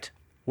 All right.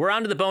 We're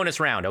on to the bonus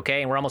round,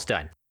 okay? And we're almost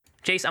done.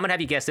 Chase, I'm gonna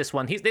have you guess this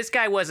one. This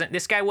guy wasn't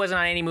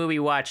on any movie we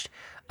watched,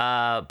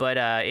 but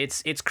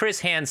it's Chris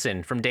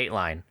Hansen from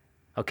Dateline.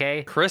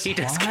 Okay? Chris he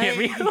does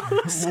Hansen?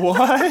 cameos.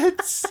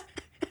 What?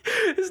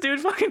 This dude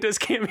fucking does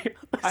cameos.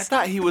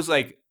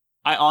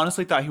 I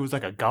honestly thought he was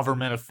like a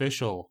government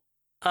official.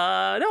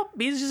 No,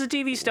 he's just a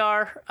TV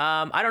star.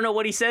 I don't know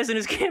what he says in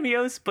his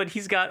cameos, but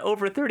he's got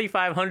over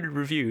 3,500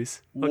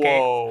 reviews. Okay?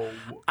 Whoa.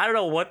 I don't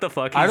know what the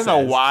fuck he I don't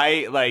know says.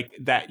 why like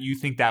that you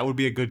think that would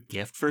be a good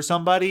gift for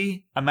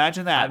somebody.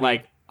 Imagine that.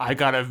 I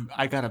got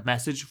a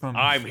message from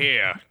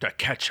here to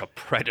catch a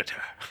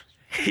predator.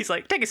 He's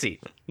like, take a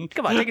seat.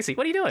 Come on, take a seat.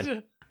 What are you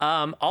doing?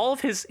 All of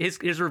his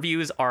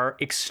reviews are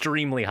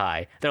extremely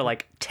high. They're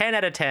like 10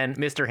 out of 10.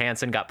 Mr.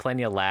 Hansen got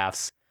plenty of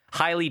laughs.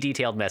 Highly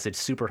detailed message.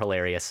 Super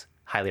hilarious.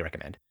 Highly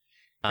recommend.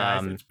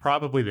 Guys, it's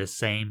probably the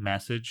same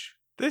message.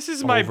 This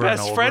is my Over and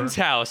best over. friend's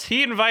house.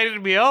 He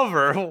invited me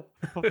over.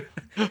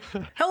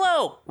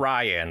 Hello,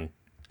 Ryan.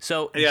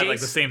 So, Yeah, Jace, like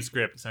the same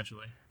script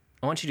essentially.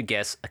 I want you to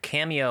guess a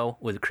cameo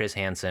with Chris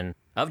Hansen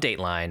of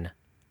Dateline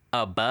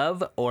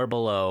above or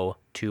below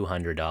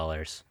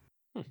 $200.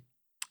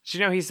 Did you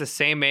know he's the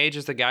same age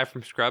as the guy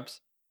from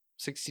Scrubs?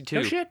 62.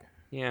 No shit.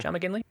 Yeah. John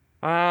McGinley.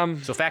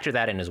 Um, So factor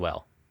that in as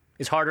well.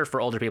 It's harder for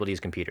older people to use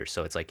computers,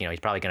 so it's like, he's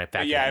probably going to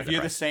factor that Yeah, into if the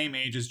you're the price. same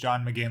age as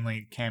John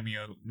McGinley,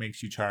 cameo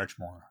makes you charge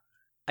more.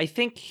 I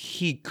think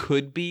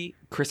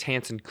Chris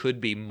Hansen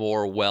could be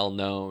more well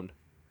known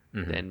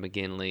than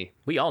McGinley.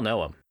 We all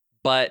know him.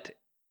 But,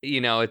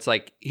 it's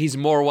like he's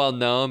more well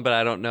known, but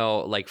I don't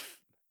know,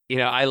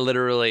 I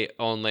literally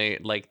only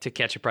like To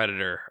Catch a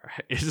Predator.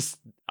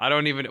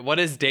 What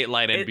is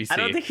Dateline NBC? I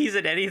don't think he's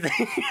in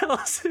anything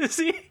else, is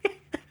he?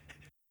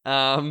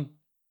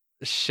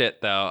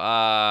 Shit though.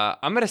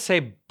 I'm gonna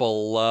say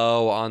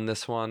below on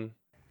this one.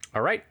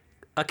 All right.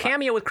 A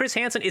cameo with Chris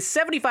Hansen is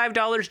 $75.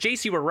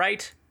 Jace, you were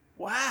right.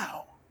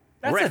 Wow.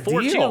 We're That's at a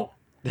 4-2. deal.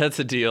 That's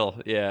a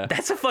deal. Yeah.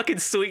 That's a fucking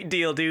sweet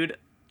deal, dude.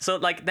 So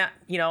like that,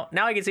 now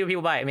I can see what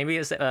people buy it. Maybe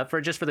it's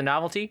for the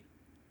novelty.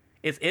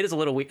 It is a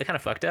little weak, kind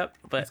of fucked up,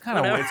 but It's kind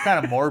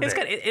of morbid.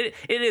 it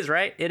is,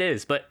 right? It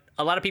is, but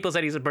a lot of people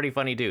said he's a pretty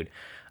funny dude.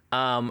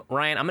 Ryan,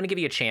 I'm gonna give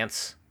you a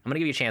chance.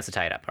 To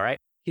tie it up. All right.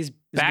 He's is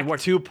back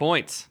worth 2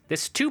 points.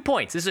 This is 2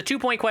 points. This is a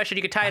 2-point question.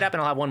 You can tie it up,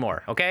 and I'll have one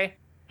more. Okay.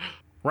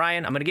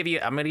 Ryan, I'm gonna give you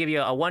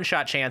a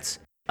one-shot chance.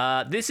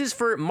 This is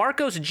for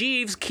Marcos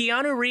Jeeves,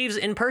 Keanu Reeves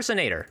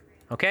impersonator.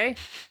 Okay.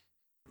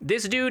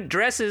 This dude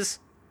dresses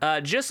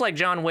just like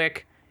John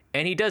Wick,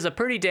 and he does a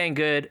pretty dang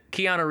good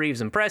Keanu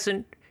Reeves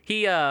impression.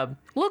 He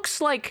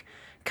looks like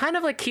kind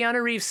of like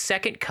Keanu Reeves'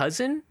 second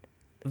cousin.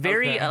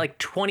 Very Okay. like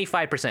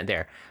 25%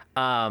 there.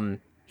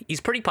 He's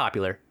pretty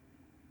popular.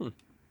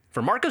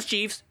 For Marcos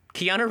Jeeves,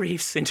 Keanu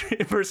Reeves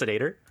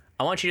impersonator,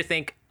 I want you to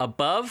think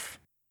above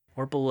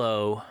or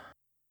below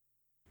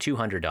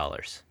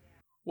 $200.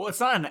 Well, it's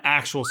not an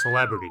actual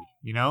celebrity,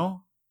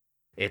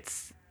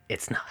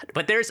 It's not.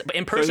 But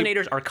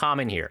impersonators are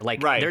common here.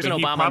 Like Right. there's but an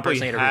he Obama probably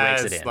impersonator who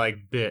makes it has, in.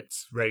 like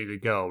bits ready to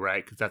go,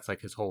 right? Because that's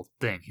like his whole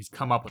thing. He's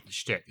come up with the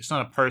shtick. It's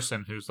not a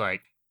person who's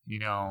like,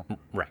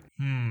 Right.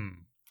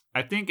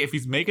 I think if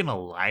he's making a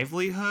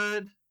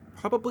livelihood,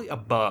 probably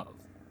above.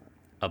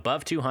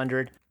 Above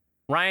 200.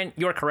 Ryan,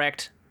 you're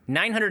correct.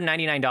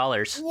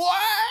 $999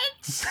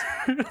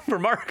 What? for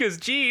Marcus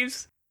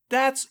Jeeves.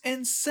 That's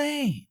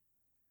insane.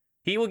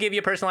 He will give you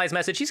a personalized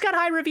message. He's got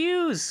high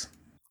reviews.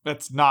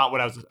 That's not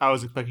what I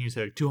was expecting you to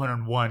say, like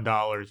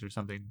 $201 or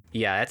something.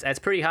 Yeah, that's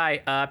pretty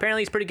high.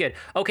 Apparently, he's pretty good.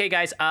 Okay,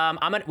 guys,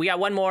 we got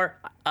one more.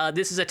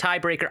 This is a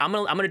tiebreaker. I'm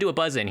gonna do a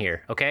buzz in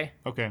here. Okay.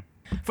 Okay.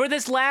 For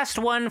this last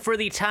one, for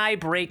the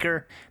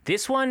tiebreaker,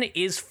 this one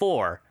is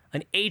for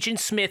an Agent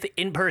Smith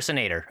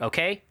impersonator.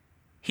 Okay.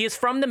 He is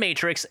from The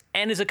Matrix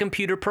and is a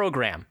computer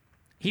program.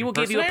 He will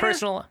give you an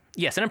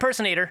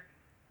impersonator,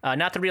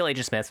 not the real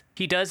Agent Smith.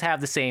 He does have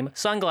the same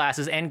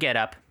sunglasses and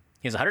getup.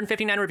 He has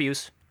 159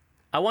 reviews.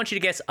 I want you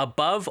to guess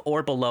above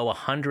or below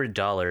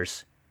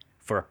 $100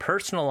 for a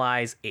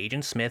personalized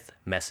Agent Smith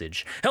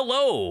message.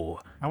 Hello.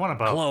 I want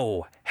above.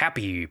 Hello.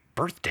 Happy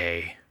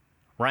birthday.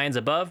 Ryan's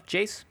above.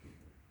 Jace?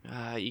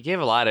 You gave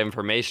a lot of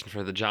information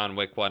for the John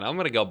Wick one. I'm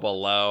gonna go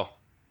below.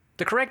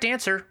 The correct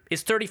answer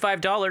is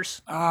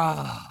 $35.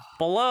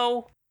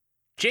 Below.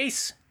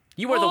 Jace,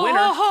 you are the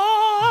winner.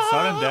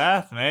 Sudden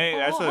death, mate.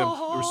 That's a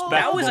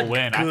respectable was a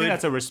win. I good- think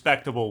that's a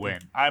respectable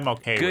win. I'm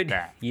okay with Good.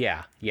 that.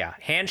 Yeah.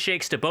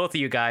 Handshakes to both of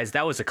you guys.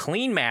 That was a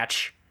clean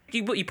match.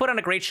 You put on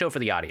a great show for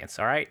the audience,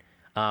 all right?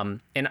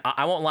 And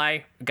I won't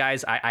lie,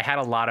 guys, I had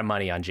a lot of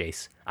money on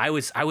Jace. I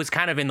was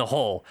kind of in the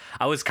hole.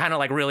 I was kind of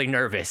like really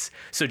nervous.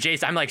 So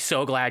Jace, I'm like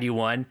so glad you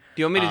won.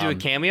 Do you want me to do a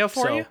cameo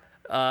for you?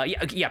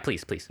 Yeah,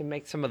 please. To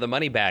make some of the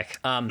money back.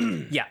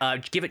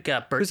 Give it,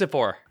 Bert. Who's it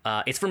for?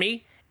 It's for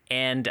me,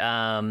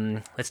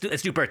 And let's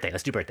do birthday.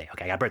 Let's do birthday.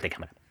 Okay, I got birthday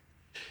coming up.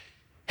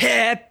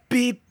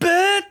 Happy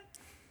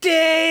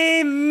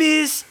birthday,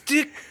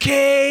 Mr.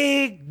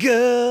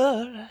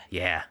 Kager.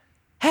 Yeah.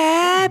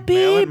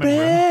 Happy Marilyn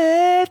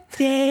Monroe.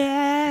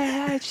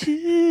 birthday to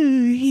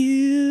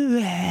you.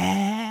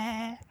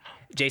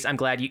 Jace, I'm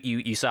glad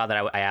you saw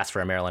that I asked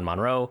for a Marilyn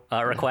Monroe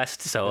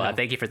request, so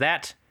thank you for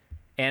that.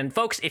 And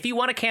folks, if you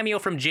want a cameo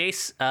from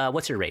Jace,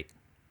 what's your rate?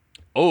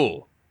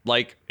 Oh,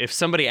 like if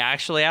somebody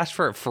actually asked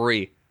for it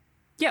free.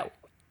 Yeah,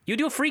 you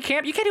do a free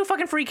cam. You can't do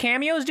fucking free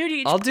cameos, dude.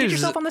 You I'll get do.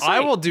 yourself on the I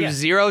site. will do Yeah.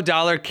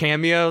 $0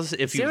 cameos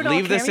if you $0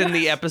 leave this in the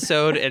cameos?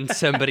 episode and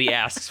somebody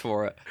asks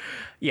for it.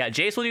 Yeah,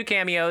 Jace will do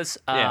cameos.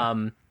 Yeah.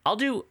 I'll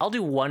do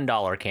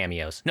 $1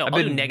 cameos. No, I'll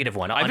do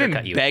 -1. I'll I've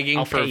undercut been you. begging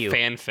I'll for pay you.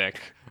 fanfic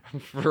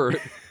for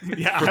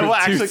Yeah, for I will 2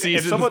 actually. If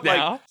seasons someone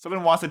now.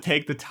 someone wants to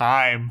take the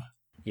time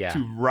Yeah.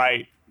 to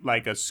write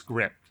like a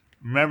script,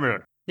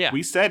 remember, Yeah.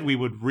 we said we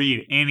would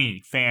read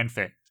any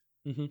fanfic.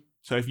 Mhm.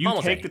 So if you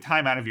Almost take any. the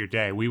time out of your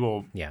day, we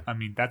will. Yeah. I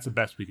mean, that's the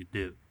best we could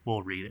do.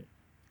 We'll read it.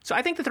 So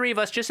I think the three of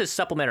us, just as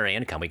supplementary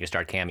income, we can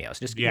start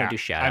cameos. Just Yeah. do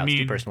shout outs, I mean,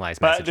 do personalized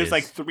but messages. there's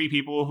like 3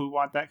 people who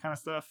want that kind of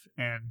stuff,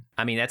 and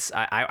I mean, that's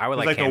I would there's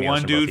like like the cameos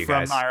one from both dude you from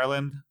guys.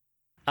 Ireland.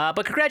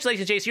 But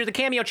congratulations, Jace. You're the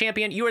cameo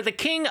champion. You are the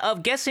king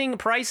of guessing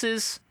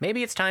prices.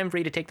 Maybe it's time for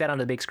you to take that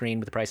onto the big screen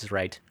with the prices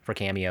right for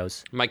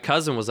cameos. My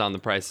cousin was on The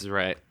Price is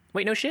Right.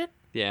 Wait, no shit?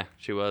 Yeah,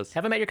 she was.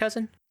 Haven't met your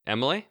cousin?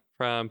 Emily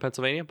from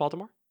Pennsylvania,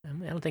 Baltimore.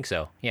 I don't think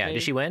so. Yeah, Maybe.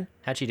 did she win?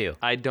 How'd she do?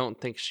 I don't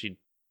think she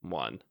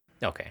won.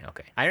 Okay.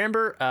 I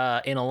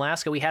remember in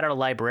Alaska, we had our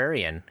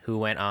librarian who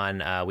went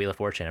on Wheel of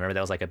Fortune. I remember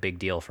that was like a big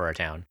deal for our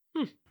town.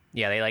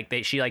 Yeah,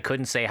 she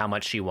couldn't say how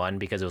much she won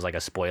because it was like a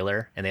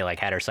spoiler, and they like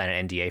had her sign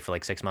an NDA for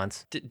like 6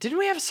 months. Didn't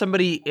we have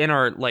somebody in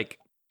our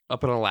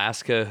up in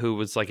Alaska who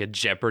was like a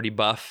Jeopardy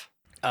buff?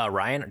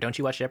 Ryan, don't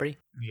you watch Jeopardy?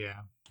 Yeah,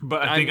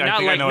 but I mean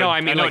I know.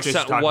 I mean know like what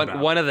Jason's talking about.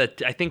 one of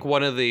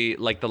the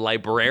the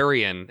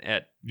librarian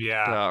at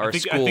Yeah, our I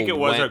think it school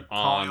was a went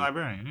colony on-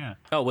 librarian. Yeah,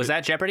 Oh, was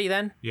that Jeopardy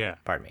then? yeah.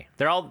 Pardon me.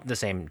 They're all the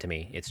same to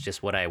me. It's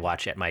just what I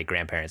watch at my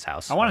grandparents'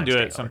 house. I want when to I'm do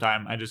staying it over.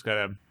 sometime. I just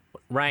gotta.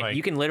 Ryan, like-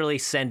 you can literally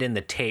send in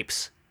the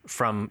tapes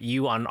from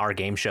you on our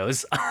game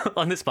shows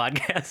on this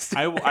podcast.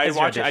 I as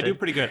your watch it. I do audition.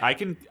 pretty good.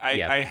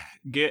 Yeah. I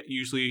get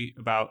usually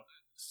about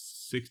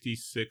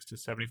 66 to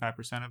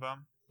 75% of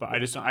them, but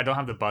I don't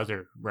have the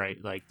buzzer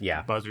right. Like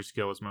Yeah. buzzer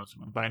skill is most of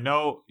them. But I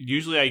know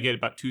usually I get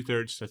about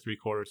 2/3 to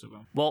 3/4 of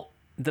them. Well,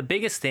 the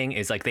biggest thing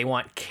is like they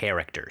want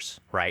characters,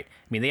 right?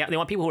 I mean, they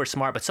want people who are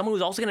smart, but someone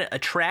who's also going to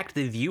attract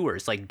the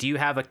viewers. Like, do you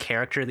have a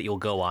character that you'll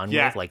go on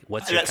Yeah. with? Like,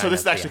 what's your So this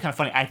is actually yeah. kind of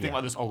funny. I think Yeah.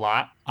 about this a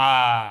lot.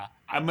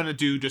 I'm gonna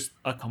do just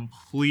a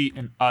complete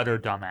and utter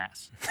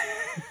dumbass.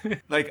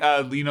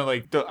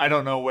 I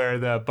don't know where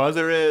the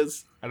buzzer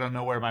is. I don't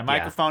know where my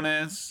microphone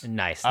is.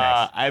 Nice.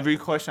 Every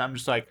question, I'm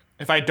just like,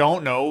 if I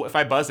don't know, if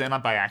I buzz in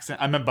on by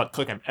accident, I'm gonna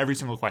click on every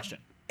single question.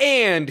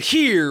 And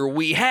here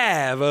we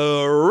have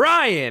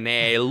Ryan,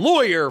 a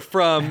lawyer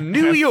from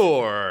New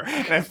York.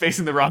 And I'm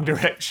facing the wrong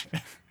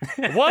direction.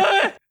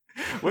 What?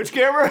 Which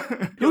camera?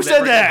 Who You'll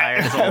said never get hired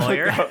as that? a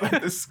lawyer. I looked up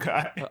at this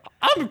guy.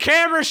 I'm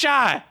camera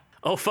shy.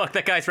 Oh, fuck,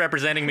 that guy's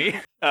representing me.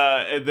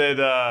 And then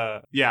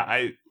I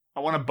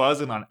want to buzz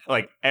in on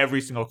like every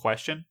single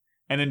question,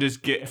 and then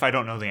just get, if I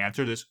don't know the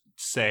answer, just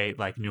say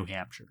like New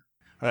Hampshire,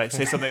 or like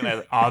say something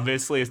that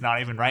obviously is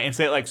not even right, and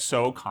say it like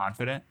so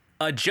confident.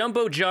 A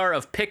jumbo jar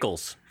of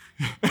pickles.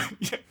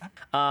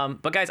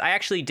 But guys, I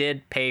actually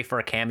did pay for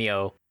a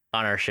cameo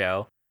on our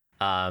show.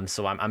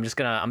 So I'm just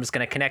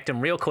gonna connect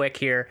him real quick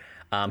here.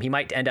 He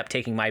might end up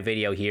taking my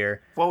video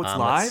here. Whoa, it's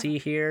live? Let's see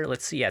here.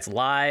 Let's see. Yeah, it's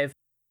live.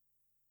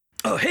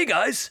 Oh, hey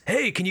guys.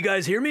 Hey, can you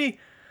guys hear me?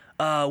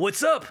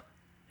 What's up?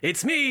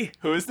 It's me.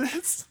 Who is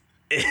this?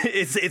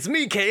 It's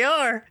me,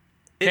 KR.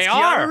 It's KR.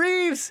 Keanu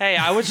Reeves. Hey,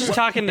 I was just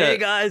talking Hey to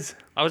guys.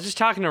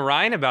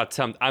 Ryan about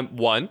some.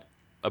 One,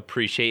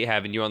 appreciate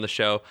having you on the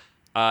show.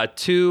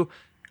 Two,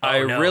 I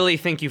no. really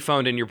think you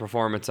phoned in your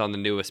performance on the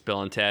newest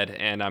Bill and Ted,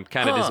 and I'm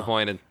kind of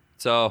disappointed.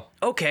 So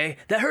Okay,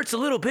 that hurts a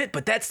little bit,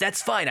 but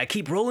that's fine. I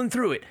keep rolling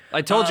through it.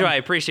 I told you I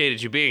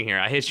appreciated you being here.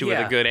 I hit you with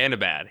yeah. a good and a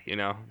bad, you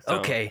know. So.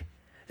 Okay.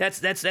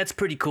 That's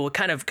pretty cool.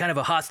 Kind of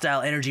a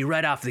hostile energy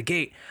right off the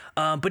gate.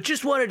 But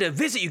just wanted to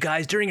visit you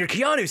guys during your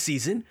Keanu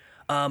season.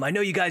 I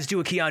know you guys do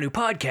a Keanu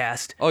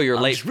podcast. Oh, you're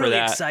I'm late just for really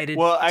that. excited.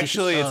 Well, to-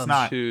 actually, it's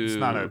not. to- It's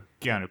not a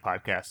Keanu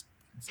podcast.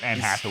 It's Anne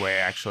Hathaway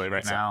actually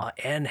right now.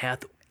 Anne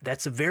Hathaway.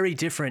 That's a very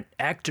different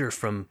actor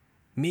from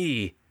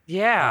me.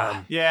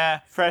 Yeah.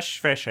 Yeah,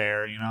 fresh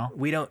air. You know.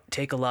 We don't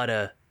take a lot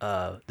of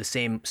the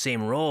same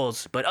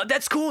roles, but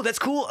that's cool. That's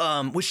cool.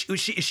 Is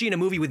she in a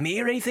movie with me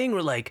or anything?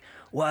 Or like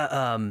what?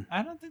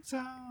 I don't think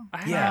so.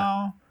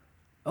 Yeah.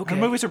 No. Okay.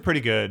 Her movies are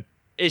pretty good.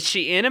 Is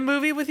she in a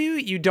movie with you?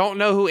 You don't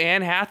know who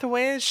Anne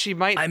Hathaway is? She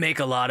might. I make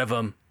a lot of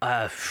them.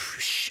 I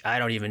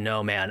don't even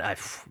know, man.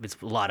 It's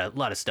a lot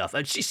of stuff.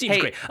 She seems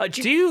Hey, great.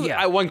 do you?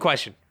 Yeah. One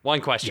question.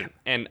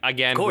 And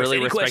again, Of course, really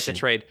any respect question. the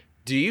trade.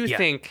 Do you Yeah.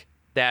 think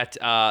that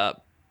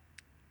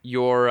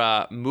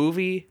your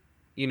movie,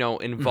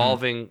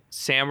 involving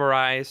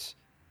samurais,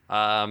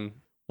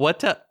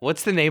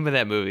 What's the name of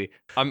that movie?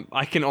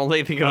 I can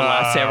only think of The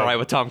Last Samurai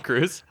with Tom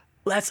Cruise.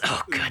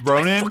 Oh god.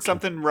 Ronin?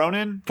 47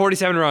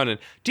 Ronin.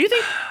 Do you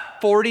think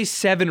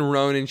 47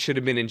 Ronin should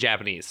have been in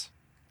Japanese?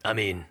 I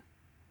mean,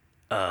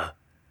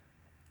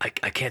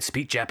 I can't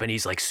speak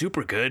Japanese like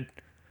super good,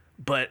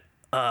 but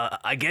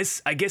I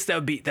guess that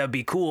would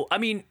be cool. I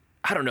mean,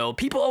 I don't know.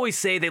 People always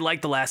say they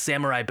like The Last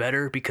Samurai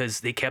better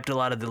because they kept a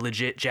lot of the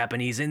legit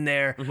Japanese in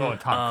there. Oh,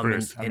 Tom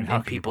Cruise. I mean, how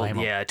and can you people, blame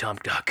him? yeah, Tom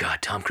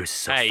Cruise is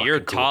so Hey, fucking you're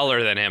cool.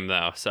 taller than him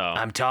though, so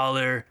I'm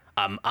taller.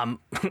 I'm I'm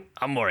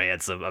more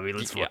handsome. I mean,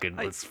 let's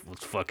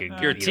fucking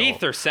your you know,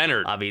 teeth are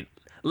centered. I mean,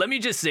 let me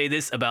just say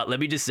this as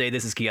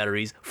Keanu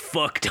Reeves.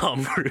 Fuck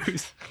Tom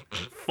Cruise.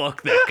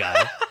 Fuck that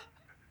guy.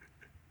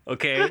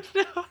 Okay?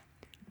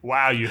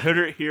 Wow, you heard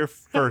it here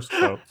first,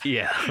 folks.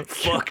 Yeah.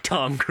 Fuck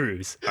Tom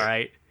Cruise. All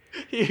right?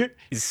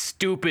 His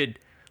stupid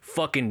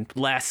fucking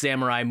Last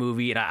Samurai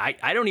movie, and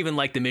I don't even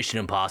like the Mission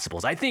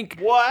Impossibles. I think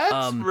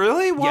What?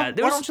 Really? What, yeah, what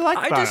there's- don't you like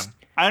I about just- him?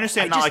 I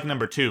understand I not just- like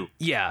number 2.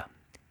 yeah.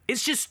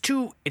 It's just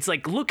too. It's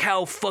like, look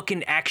how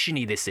fucking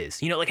actiony this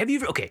is. You know, like have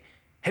you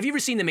ever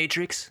seen The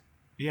Matrix?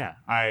 Yeah,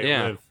 I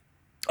Yeah. live.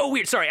 Oh,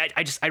 weird. Sorry,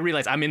 I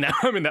realized I'm in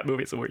that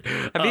movie. It's so weird.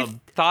 Have you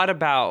thought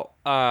about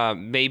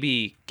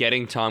maybe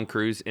getting Tom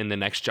Cruise in the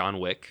next John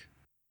Wick?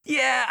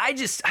 Yeah, I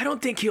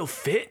don't think he'll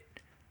fit.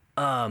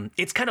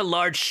 It's kind of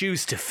large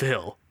shoes to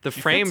fill. The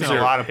frames in a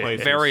are lot of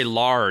places. very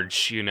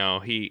large, you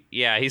know.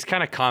 He's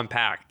kind of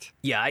compact.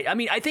 Yeah, I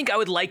mean, I think I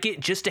would like it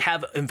just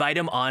to invite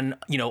him on,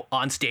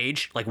 on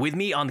stage, like with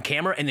me on the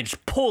camera, and then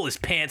just pull his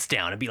pants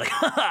down and be like,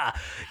 "Ha,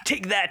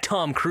 take that,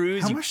 Tom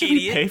Cruise, How you much did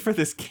idiot." he pay for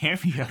this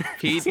cameo?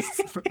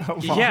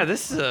 Yeah,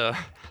 this is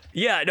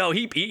Yeah, no,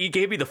 he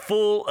gave me the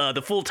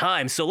full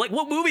time. So like,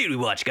 what movie did we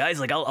watch, guys?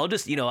 Like, I'll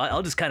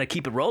just kind of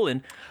keep it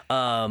rolling.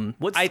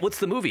 What's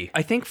the movie?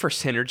 I think for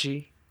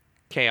synergy,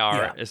 KR,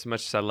 Yeah. as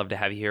much as I'd love to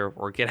have you here,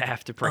 we're gonna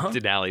have to bring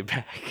Denali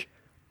back.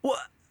 What?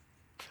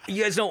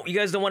 You guys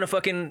don't want to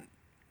fucking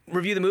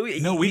review the movie?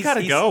 No, we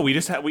gotta go. We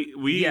just have we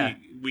Yeah.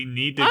 we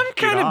need to. I'm get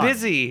kind of on.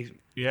 busy.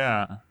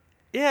 Yeah,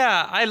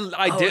 Yeah, I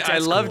did. I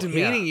that's loved cool.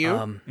 meeting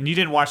Yeah, you. and you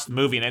didn't watch the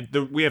movie, and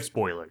we have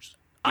spoilers.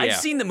 I've Yeah.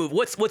 seen the movie.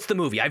 What's the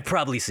movie? I've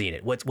probably seen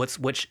it.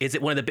 Which is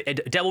it? One of the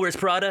Devil Wears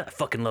Prada? I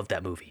fucking love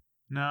that movie.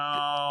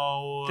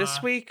 No,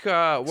 This week one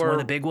of we're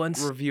the big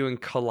ones? reviewing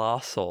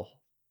Colossal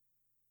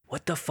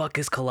What the fuck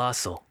is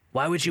Colossal?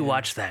 Why would you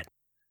watch that?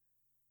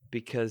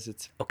 because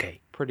it's a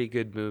Okay. pretty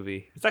good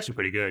movie. it's actually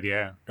pretty good.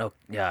 Yeah, Oh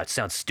yeah, it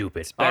sounds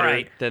stupid. Better All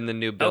right. than the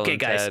new Bill Okay, and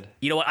guys. Ted.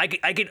 You know what? I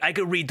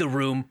could read the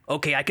room.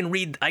 Okay, I can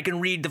read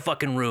the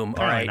fucking room. All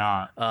apparently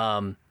right.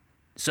 not.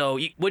 So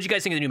what'd you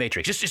guys think of the new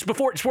Matrix? Just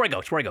before I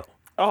go.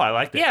 Oh, I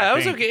liked it. Yeah, I it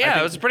was think- okay. I Yeah, think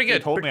it was pretty You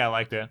good. told me I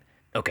liked it.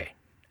 Okay.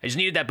 I just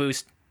needed that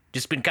boost.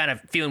 Just been kind of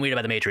feeling weird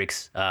about the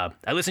Matrix. I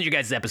listened to your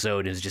guys'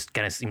 episode and it just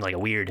kind of seemed like a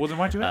weird, Well, then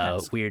why'd you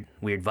ask? weird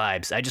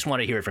vibes. I just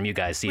want to hear it from you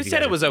guys. See We if you said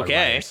guys it was are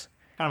okay. liars.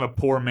 Kind of a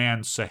poor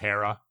man's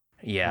Sahara.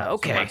 Yeah. That's what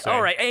Okay. I'm saying.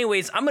 All right.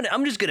 Anyways, I'm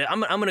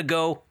gonna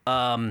go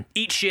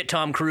eat shit,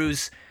 Tom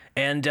Cruise,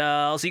 and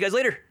I'll see you guys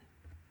later.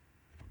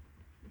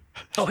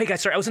 Oh, hey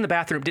guys, sorry, I was in the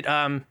bathroom. Did did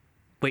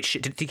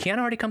Keanu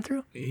already come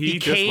through? He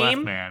just left,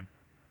 came? man.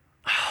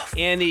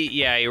 And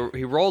he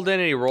rolled in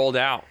and he rolled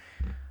out.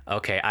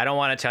 Okay, I don't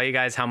want to tell you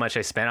guys how much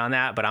I spent on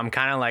that, but I'm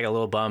kind of like a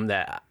little bummed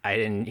that I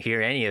didn't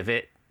hear any of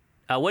it.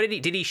 What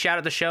did he shout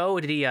at the show?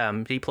 Did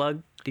he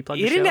plug? Did he plug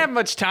He the didn't show? have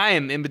much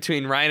time in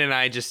between Ryan and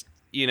I. Just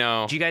Did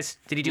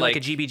he do like a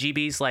like-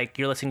 GBGBs? Like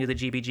you're listening to the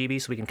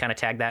GBGBs, so we can kind of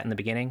tag that in the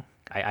beginning.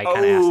 I kind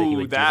of asked that he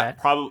would do that.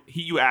 Probably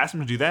you asked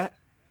him to do that.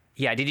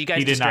 Yeah. Did you guys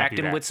He did not distract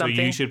do him that. with something?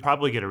 So you should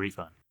probably get a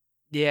refund.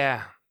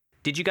 yeah.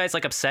 Did you guys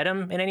like upset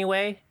him in any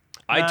way?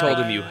 I told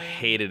him you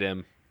hated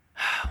him.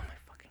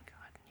 Fucking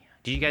god. Yeah.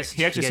 Did you guys?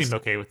 He actually did you guys,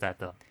 seemed okay with that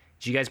though.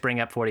 Did you guys bring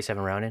up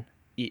 47 Ronin?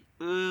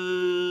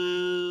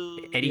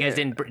 And you guys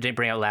didn't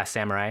bring out Last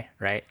Samurai,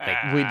 right?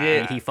 Like We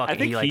did. He fucking I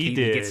think he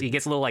did.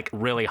 gets a little like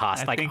really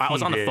hostile. Like think I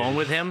was he on the did. phone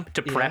with him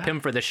to prep Yeah. him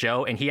for the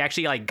show, and he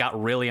actually like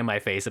got really in my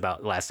face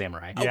about Last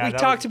Samurai. Yeah, we that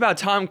talked was- about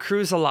Tom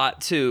Cruise a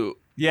lot too.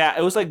 Yeah,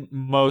 it was like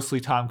mostly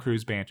Tom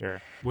Cruise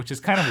banter, which is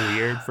kind of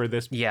weird for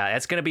this. Yeah,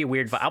 that's gonna be a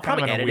weird. I'll kind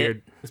probably of in a edit weird,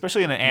 it.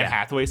 especially in an Anne Yeah.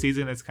 Hathaway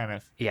season. It's kind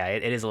of Yeah,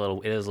 it is a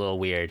little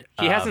weird.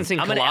 He hasn't seen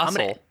I'm gonna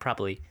Colossal.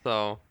 probably.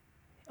 So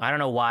I don't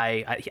know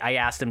why I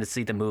asked him to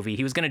see the movie.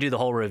 He was gonna do the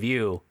whole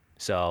review.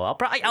 So I'll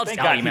Thank I'll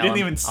God, he email didn't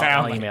him. even I'll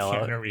sound like email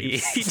him. Keanu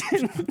Reeves. He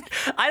didn't.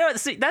 I don't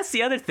see. That's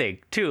the other thing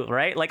too,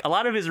 right? Like a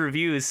lot of his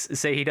reviews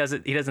say he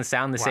doesn't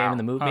sound the same Wow. in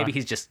the movie. Huh. Maybe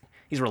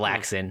he's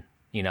relaxing,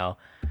 you know.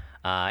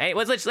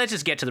 Anyways, let's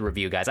just get to the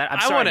review, guys. I'm I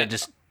sorry wanna to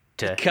just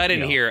to cut in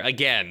you know. here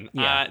again.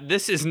 Yeah.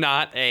 This is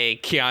not a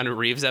Keanu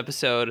Reeves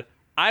episode.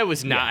 I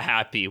was not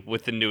happy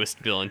with the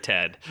newest Bill and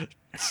Ted.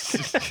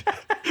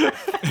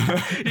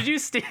 Did you?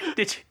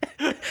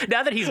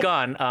 Now that he's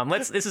gone,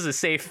 this is a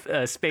safe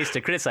space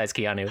to criticize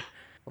Keanu.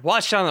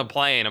 Watched on the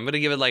plane. I'm gonna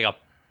give it like a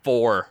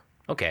 4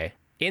 Okay.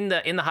 In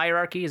the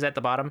hierarchy, is that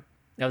the bottom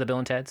of the Bill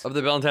and Ted's? of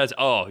the Bill and Ted's.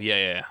 Oh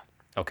yeah.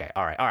 Okay.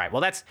 All right.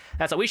 Well, that's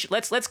what we should.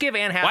 Let's give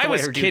Anne Hathaway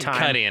was her due Kid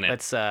time. Cudi in it?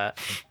 Let's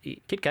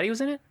Kid Cudi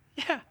was in it.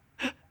 Yeah.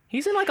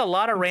 He's in like a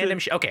lot of random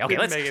shit. Okay,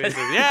 let's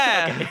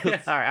Yeah.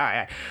 okay. all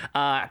right.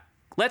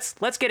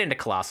 Let's get into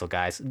Colossal,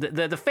 guys.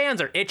 The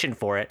fans are itching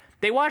for it.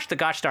 They watched the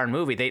gosh darn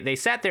movie. They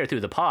sat there through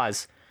the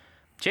pause.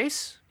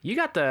 Jace, you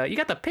got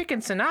the pick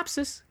and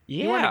synopsis.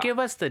 You want Yeah. to give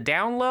us the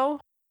down low?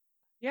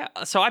 Yeah,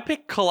 so I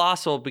picked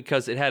Colossal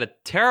because it had a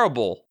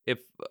terrible, if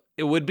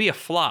it would be a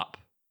flop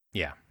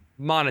Yeah.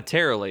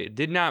 monetarily. It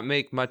did not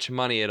make much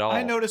money at all.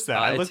 I noticed that.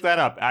 I It's- looked that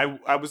up. I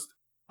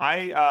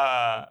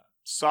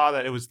saw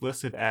that it was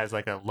listed as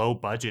like a low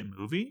budget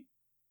movie,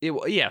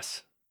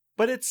 yes.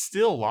 but it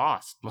still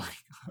lost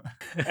like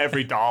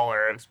every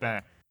dollar I've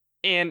spent.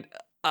 And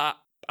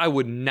I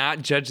would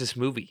not judge this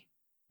movie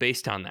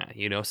based on that.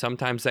 You know,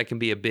 sometimes that can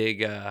be a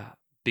big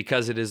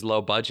because it is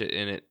low budget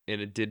and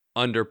it did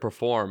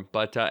underperform.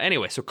 But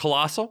anyway, so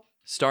Colossal,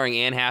 starring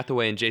Anne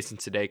Hathaway and Jason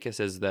Sudeikis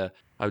as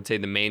I would say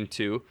the main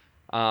two.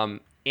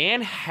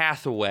 Anne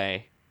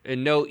Hathaway,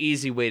 and no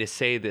easy way to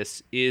say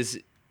this,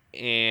 is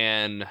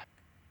Anne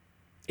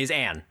Is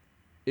Anne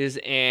is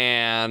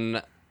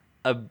Anne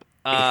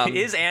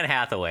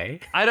Hathaway?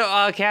 I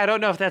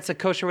don't know if that's a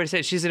kosher way to say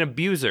it. She's an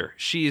abuser.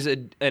 She's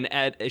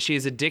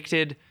she's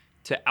addicted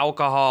to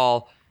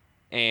alcohol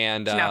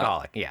and She's an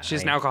alcoholic. Yeah. she's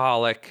I an mean,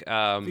 alcoholic.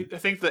 I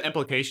think the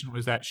implication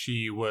was that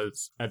she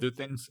was other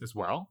things as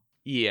well,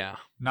 Yeah.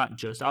 not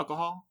just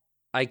alcohol.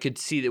 I could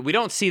see that. We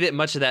don't see that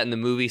much of that in the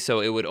movie, so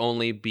it would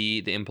only be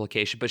the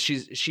implication. But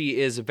she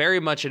is very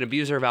much an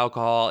abuser of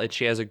alcohol, and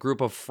she has a group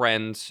of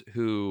friends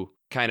who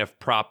kind of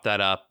prop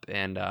that up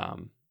and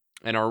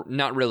are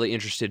not really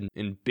interested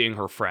in being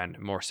her friend,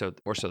 more so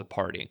the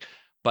partying.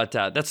 But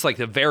that's like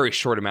the very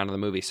short amount of the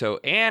movie. So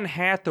Anne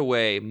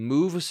Hathaway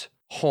moves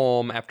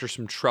home after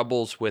some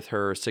troubles with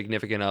her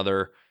significant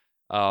other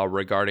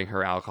regarding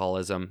her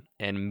alcoholism,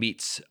 and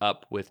meets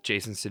up with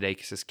Jason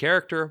Sudeikis'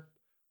 character,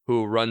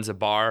 who runs a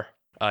bar.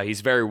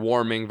 He's very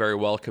warming, very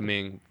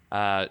welcoming.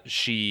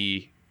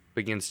 She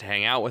begins to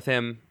hang out with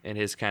him and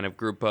his kind of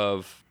group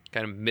of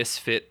kind of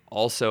misfit,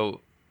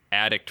 also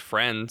addict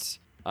friends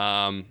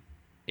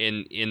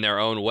in their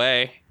own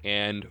way.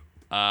 And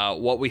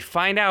what we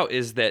find out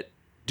is that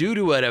due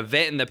to an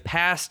event in the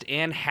past,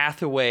 Anne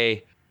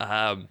Hathaway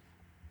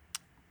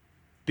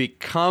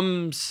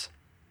becomes...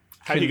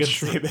 How are you gonna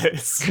say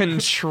this?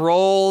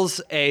 controls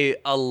a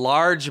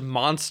large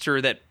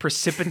monster that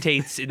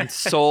precipitates in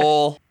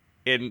Seoul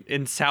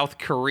in South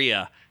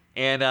Korea.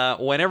 And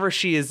whenever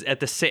she is at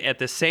the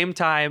same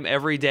time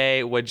every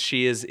day when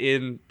she is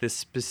in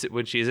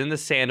the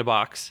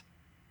sandbox,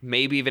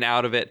 maybe even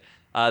out of it,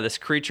 this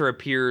creature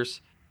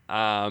appears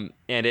and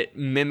it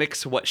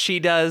mimics what she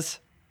does.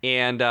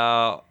 And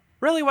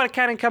really what it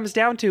kind of comes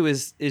down to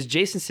is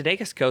Jason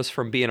Sudeikis goes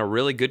from being a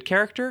really good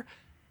character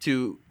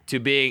to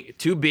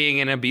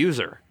being an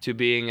abuser, to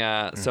being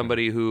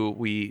somebody who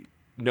we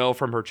know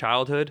from her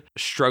childhood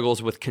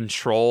struggles with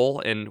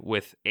control and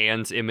with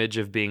Anne's image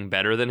of being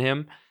better than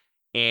him.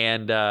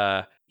 And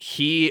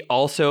he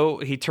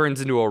turns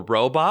into a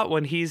robot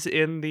when he's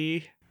in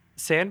the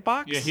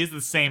sandbox. Yeah, he's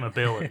the same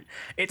ability.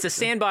 It's a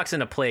sandbox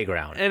and a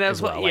playground. And as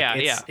well.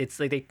 It's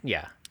like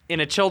in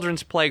a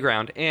children's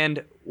playground.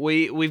 And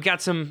we've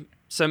got some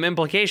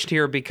implication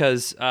here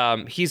because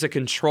he's a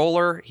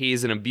controller,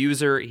 he's an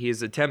abuser,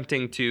 he's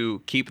attempting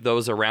to keep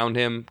those around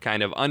him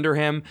kind of under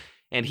him,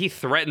 and he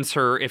threatens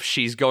her if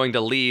she's going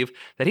to leave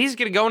that he's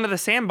going to go into the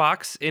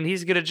sandbox and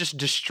he's going to just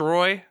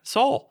destroy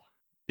Seoul.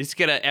 He's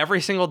going to,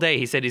 every single day,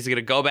 he said he's going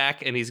to go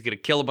back and he's going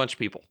to kill a bunch of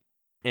people.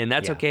 And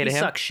that's okay to him. He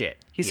sucks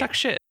shit. He sucks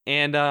shit.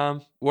 And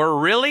the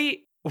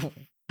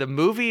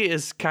movie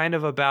is kind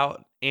of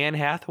about Anne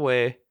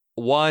Hathaway,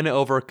 one,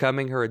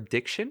 overcoming her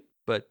addiction,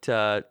 but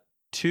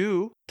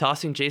two,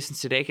 tossing Jason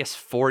Sudeikis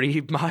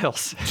 40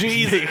 miles.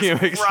 Jesus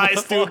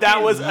Christ, dude,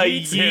 that was a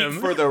yeets yeet him.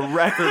 for the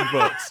record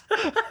books.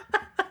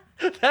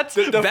 That's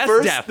The best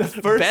first- death. the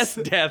first-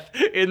 Best death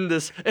in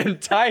this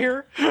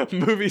entire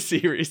movie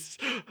series.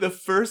 The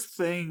first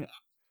thing,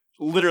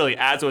 literally,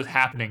 as it was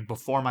happening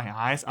before my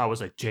eyes, I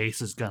was like,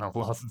 Jace is gonna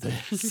love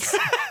this.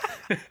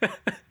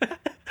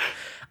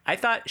 I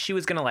thought she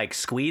was gonna like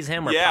squeeze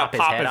him or pop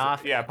his head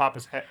off. Yeah, pop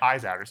his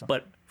eyes out or something.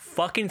 But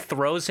fucking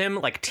throws him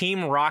like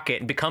Team Rocket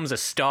and becomes a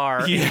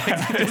star. Yeah.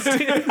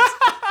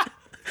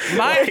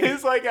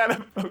 He's like at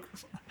a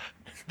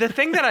The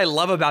thing that I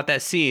love about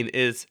that scene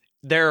is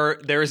there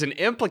is an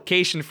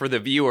implication for the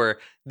viewer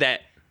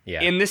that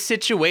Yeah. in this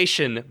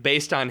situation,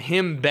 based on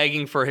him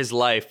begging for his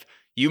life,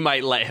 you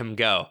might let him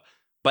go.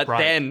 But Right.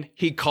 then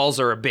he calls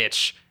her a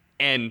bitch.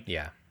 And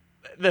Yeah.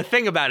 the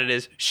thing about it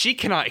is she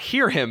cannot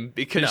hear him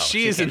because No,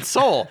 she she is in can't.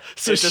 Seoul.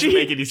 So It doesn't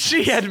make any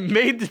she sense. had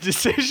made the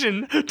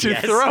decision to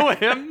Yes. throw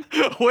him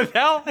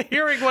without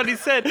hearing what he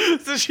said.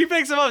 So she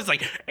picks him up. It's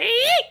like,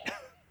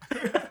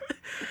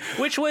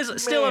 Which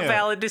was still a Man.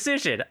 valid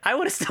decision. I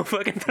would have still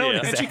fucking thrown Yeah.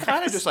 his And she ass.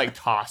 kind of just like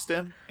tossed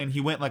him, and he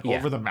went like Yeah.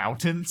 over the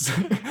mountains.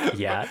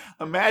 Yeah.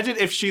 Imagine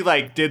if she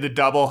like did the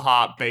double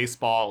hop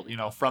baseball,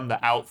 from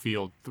the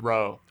outfield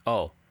throw.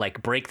 Oh,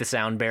 like break the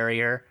sound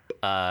barrier.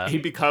 He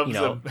becomes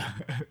you know,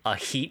 a a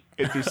heat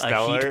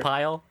Interstellar. a heat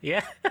pile.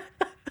 Yeah.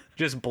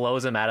 Just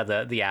blows him out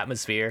of the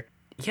atmosphere.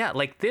 Yeah,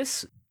 like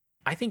this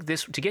I think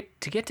this to get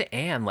to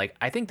Anne, like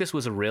I think this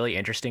was a really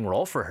interesting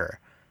role for her.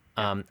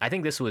 I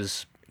think this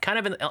was kind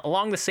of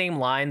along the same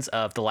lines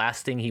of The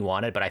Last Thing He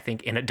Wanted, but I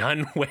think in a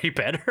done way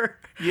better.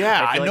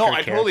 Yeah, I feel like know. her I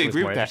character totally was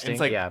agree more with that. interesting.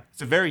 It's like yeah,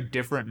 it's a very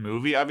different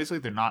movie. Obviously,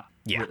 they're not.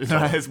 Yeah,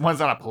 One's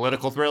not a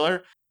political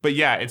thriller, but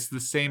yeah, it's the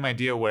same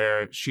idea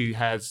where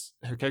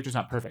her character's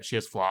not perfect. She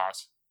has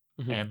flaws,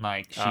 and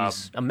like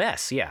she's a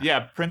mess. Yeah, yeah,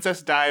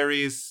 Princess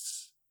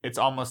Diaries. It's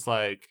almost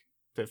like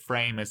the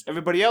frame is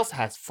everybody else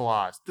has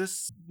flaws.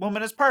 This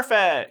woman is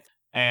perfect,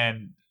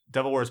 and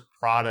Devil Wears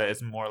Prada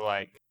is more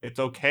like it's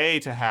okay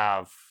to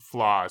have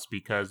flaws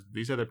because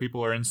these other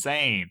people are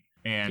insane.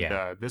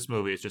 And this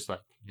movie is just like,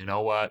 you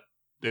know what?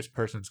 This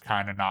person's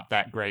kind of not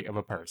that great of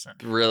a person.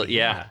 Really,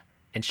 yeah.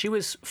 And she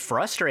was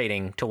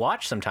frustrating to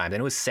watch sometimes,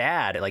 and it was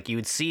sad. Like you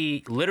would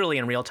see literally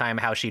in real time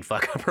how she'd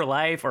fuck up her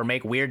life or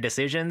make weird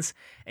decisions,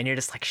 and you're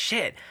just like,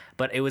 shit.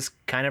 But it was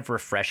kind of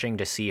refreshing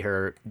to see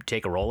her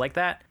take a role like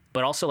that.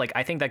 But also, like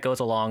I think that goes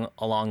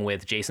along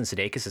with Jason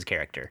Sudeikis'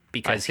 character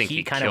because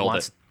he kind of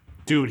wants.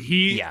 Dude,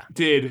 he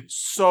did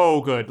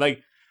so good.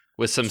 Like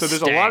with some. So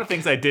there's a lot of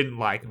things I didn't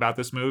like about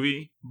this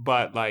movie,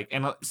 but like,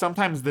 and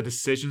sometimes the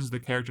decisions the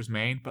characters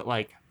made, but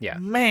like,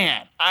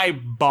 man, I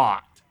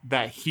bought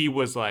that he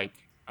was like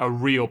a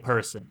real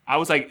person. I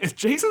was like, is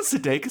Jason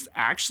Sudeikis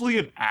actually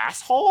an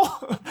asshole?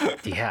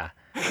 Yeah.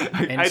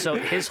 And so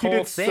his whole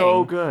did thing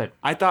so good.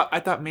 I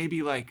thought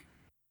maybe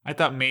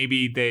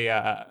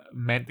they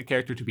meant the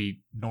character to be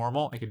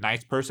normal, like a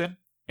nice person.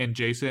 And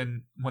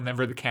Jason,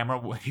 whenever he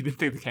didn't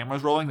think the camera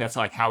was rolling, that's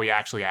like how he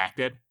actually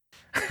acted.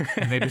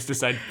 And they just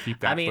decided to keep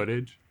that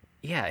footage.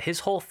 Yeah, his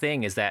whole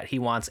thing is that he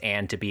wants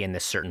Anne to be in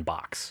this certain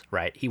box,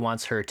 right? He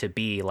wants her to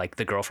be like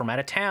the girl from out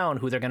of town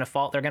who they're gonna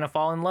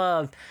fall in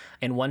love.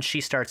 And once she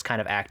starts kind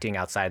of acting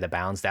outside of the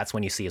bounds, that's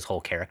when you see his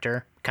whole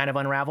character kind of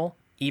unravel.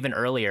 Even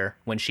earlier,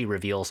 when she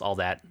reveals all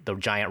that, the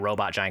giant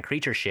robot, giant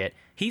creature shit,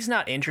 he's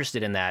not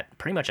interested in that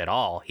pretty much at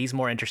all. He's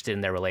more interested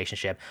in their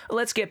relationship.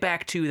 Let's get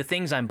back to the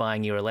things I'm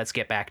buying you, or let's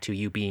get back to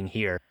you being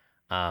here.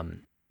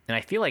 And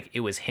I feel like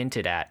it was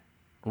hinted at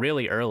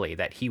really early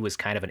that he was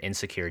kind of an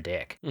insecure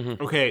dick.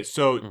 Mm-hmm. Okay,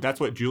 so that's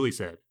what Julie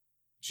said.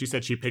 She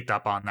said she picked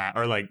up on that,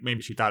 or like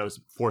maybe she thought it was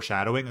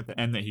foreshadowing at the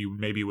end that he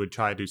maybe would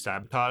try to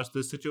sabotage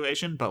this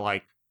situation, but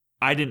like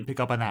I didn't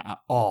pick up on that at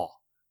all.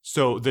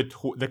 So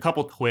the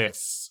couple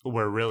twists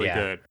were really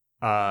good,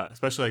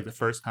 especially like the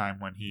first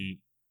time when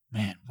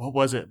what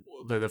was it?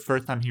 The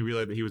first time he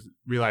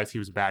realized he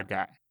was a bad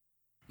guy.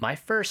 My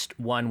first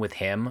one with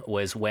him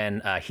was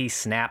when he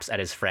snaps at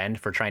his friend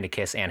for trying to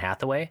kiss Anne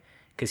Hathaway.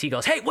 Because he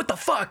goes, hey, what the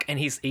fuck? And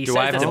he do says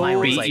I have this to line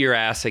where he's beat like, your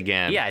ass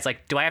again? Yeah, it's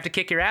like, do I have to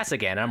kick your ass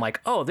again? And I'm like,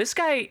 oh, this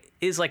guy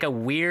is like a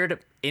weird,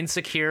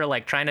 insecure,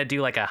 like trying to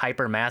do like a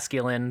hyper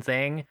masculine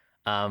thing.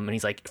 And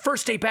he's like,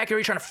 first day back here,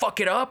 you're trying to fuck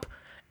it up?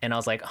 And I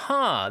was like,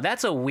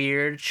 that's a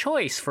weird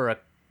choice for a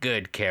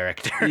good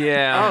character.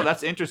 Yeah. Oh,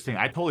 that's interesting.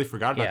 I totally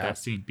forgot about that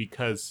scene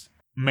because,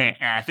 man,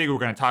 I think we're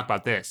going to talk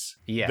about this.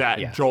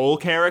 That Joel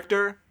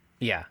character.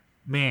 Yeah.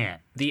 Man.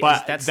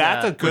 That's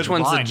a good Which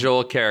one's line. the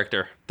Joel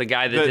character? The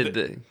guy that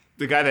did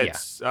the guy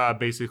that's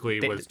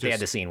basically they had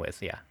the scene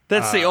with,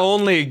 That's the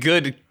only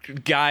good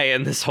guy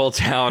in this whole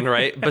town,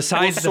 right?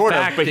 Besides the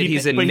fact that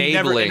he's enabling. But he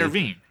never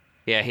intervened.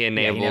 Yeah, he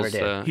enables.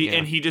 Yeah,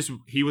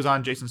 he was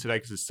on Jason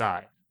Sudeikis'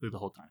 side the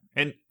whole time.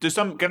 And there's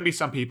gonna be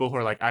some people who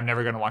are like, I'm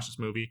never gonna watch this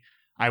movie.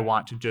 I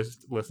want to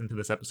just listen to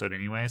this episode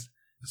anyways.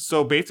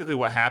 So basically,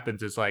 what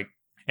happens is like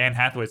Anne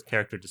Hathaway's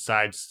character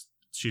decides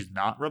she's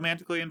not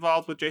romantically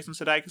involved with Jason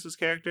Sudeikis'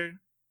 character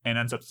and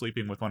ends up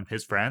sleeping with one of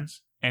his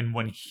friends. And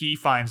when he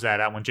finds that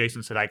out, when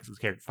Jason Sudeikis'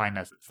 character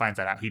finds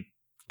that out, he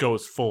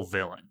goes full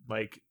villain.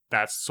 Like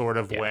that's sort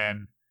of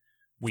when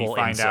we full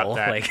find out incel,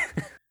 that like...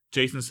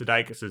 Jason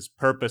Sudeikis is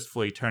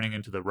purposefully turning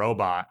into the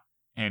robot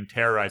and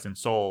terrorizing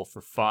Seoul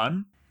for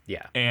fun.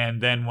 Yeah.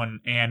 And then when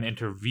Anne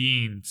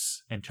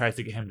intervenes and tries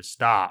to get him to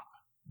stop,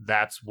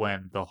 that's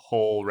when the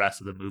whole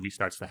rest of the movie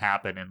starts to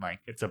happen. And like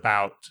it's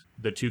about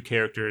the two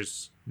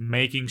characters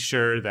making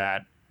sure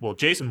that, well,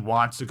 Jason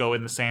wants to go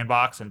in the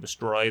sandbox and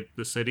destroy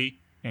the city,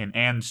 and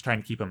Anne's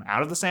trying to keep him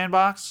out of the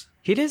sandbox.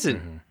 He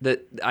doesn't.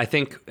 I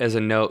think as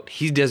a note,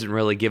 he doesn't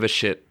really give a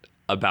shit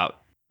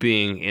about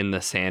being in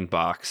the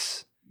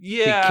sandbox.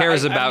 Yeah, he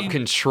cares about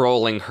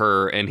controlling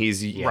her, and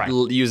he's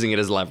using it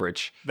as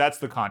leverage. That's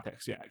the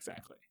context. Yeah,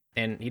 exactly.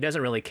 And he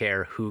doesn't really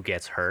care who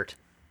gets hurt.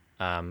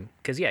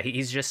 Because,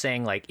 he's just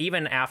saying, like,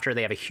 even after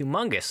they have a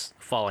humongous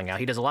falling out,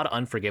 he does a lot of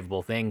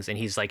unforgivable things. And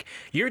he's like,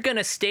 you're going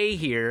to stay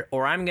here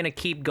or I'm going to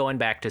keep going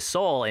back to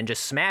Seoul and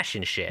just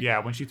smashing shit. Yeah,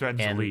 when she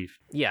threatens to leave.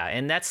 Yeah,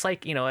 and that's,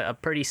 like, a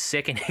pretty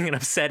sickening and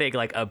upsetting,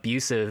 like,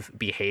 abusive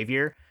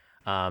behavior.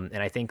 And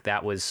I think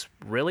that was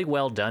really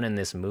well done in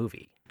this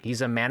movie.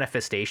 He's a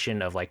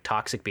manifestation of like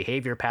toxic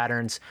behavior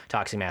patterns,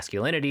 toxic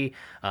masculinity,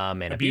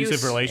 and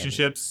abusive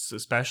relationships,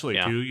 especially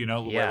too.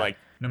 Where like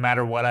no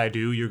matter what I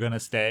do, you're gonna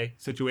stay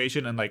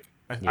situation. And like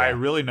I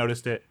really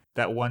noticed it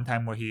that one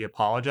time where he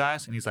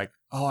apologized and he's like,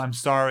 "Oh, I'm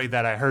sorry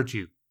that I hurt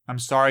you. I'm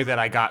sorry that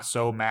I got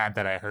so mad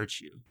that I hurt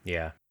you."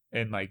 Yeah.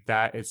 And like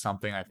that is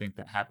something I think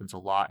that happens a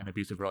lot in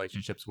abusive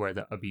relationships, where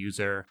the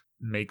abuser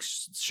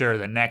makes sure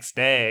the next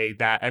day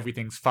that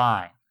everything's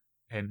fine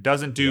and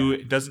doesn't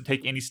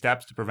take any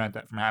steps to prevent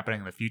that from happening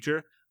in the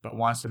future, but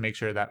wants to make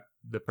sure that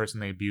the person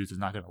they abuse is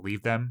not going to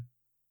leave them.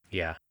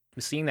 Yeah.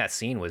 Seeing that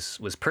scene was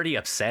pretty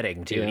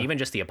upsetting too. Yeah. And even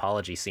just the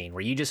apology scene,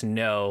 where you just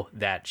know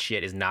that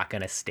shit is not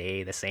going to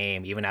stay the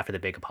same even after the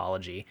big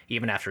apology,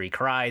 even after he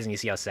cries and you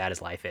see how sad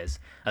his life is.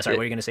 Sorry, what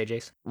were you going to say,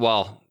 Jace?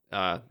 Well,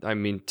 I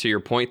mean, to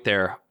your point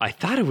there, I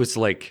thought it was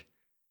like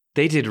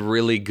they did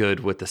really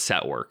good with the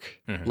set work,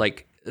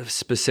 like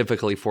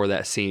specifically for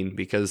that scene,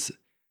 because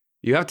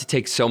you have to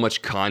take so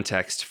much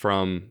context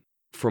from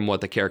what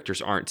the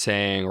characters aren't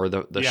saying or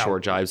the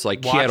short jibes.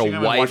 Like he had a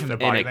wife watching the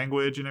body and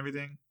language and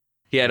everything.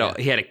 he had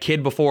a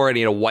kid before and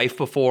he had a wife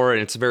before,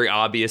 and it's very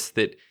obvious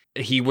that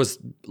he was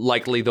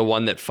likely the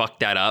one that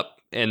fucked that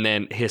up. And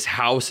then his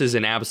house is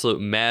an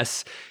absolute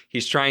mess.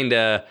 He's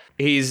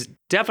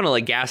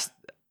definitely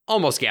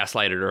almost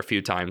gaslighted her a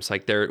few times.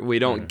 Like we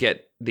don't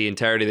get the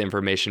entirety of the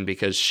information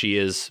because she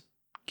is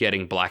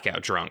getting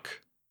blackout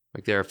drunk.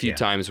 Like there are a few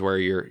times where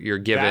you're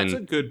given.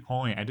 That's a good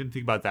point. I didn't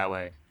think about it that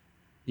way.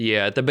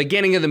 Yeah, at the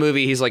beginning of the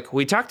movie, he's like,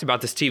 "We talked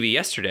about this TV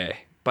yesterday,"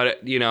 but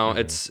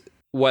it's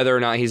whether or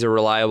not he's a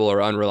reliable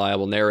or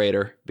unreliable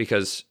narrator,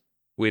 because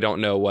we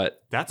don't know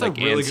what that's like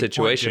a really Anne's good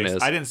situation point, Jace.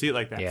 is. I didn't see it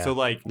like that. Yeah. So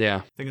like, Yeah,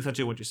 I think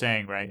essentially what you're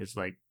saying, right, is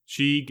like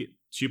she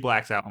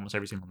blacks out almost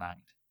every single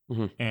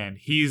night, and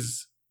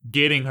he's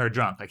getting her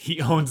drunk. Like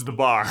he owns the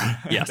bar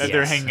Yes. that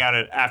they're Yes. hanging out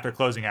at after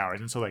closing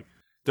hours, and so like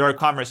there are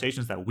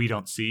conversations that we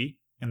don't see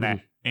and that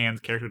Anne's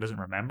character doesn't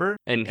remember,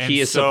 and he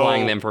is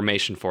supplying the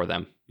information for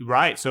them.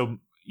 Right. So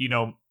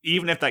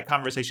even if that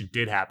conversation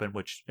did happen,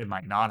 which it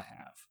might not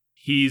have,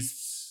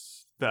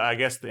 I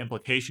guess the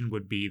implication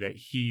would be that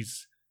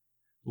he's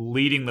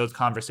leading those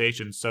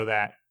conversations so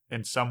that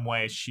in some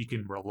way she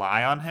can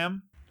rely on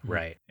him.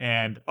 Right.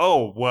 And,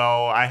 oh,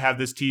 well, I have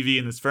this TV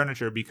and this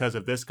furniture because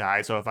of this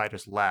guy, so if I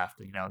just left,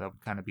 that would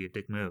kind of be a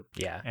dick move.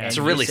 Yeah. And It's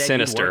you really said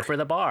you'd sinister. work for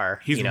the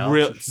bar. He's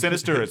real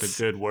sinister is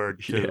a good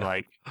word to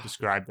like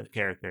describe the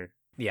character.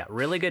 Yeah,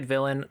 really good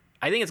villain.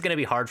 I think it's going to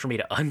be hard for me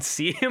to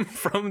unsee him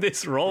from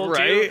this role,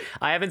 Right? too.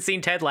 I haven't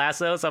seen Ted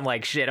Lasso, so I'm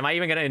like, shit, am I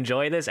even going to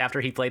enjoy this after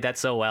he played that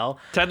so well?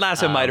 Ted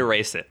Lasso might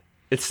erase it.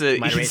 It's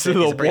Might erase it.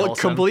 It's pretty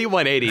wholesome. complete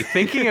 180.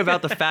 Thinking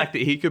about the fact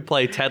that he could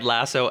play Ted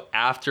Lasso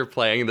after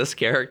playing this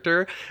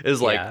character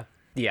is like,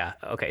 Yeah.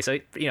 Okay. So,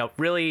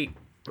 really,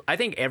 I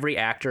think every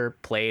actor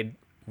played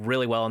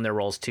really well in their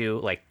roles, too.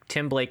 Like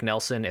Tim Blake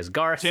Nelson as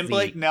Garth.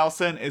 Blake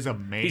Nelson is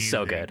amazing. He's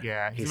so good.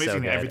 Yeah, he's He's so amazing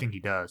in good. everything he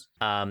does.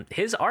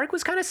 His arc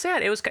was kind of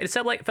sad. It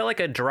felt like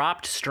a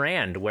dropped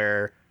strand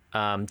where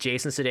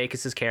Jason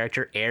Sudeikis'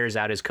 character airs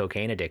out his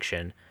cocaine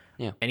addiction.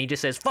 Yeah. And he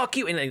just says, fuck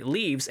you, and then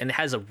leaves, and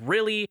has a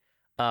really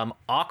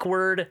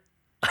awkward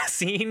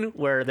scene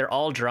where they're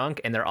all drunk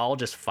and they're all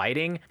just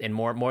fighting, and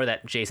more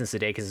that Jason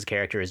Sudeikis'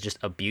 character is just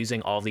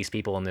abusing all these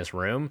people in this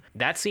room.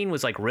 That scene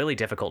was like really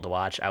difficult to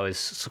watch. I was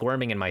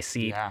squirming in my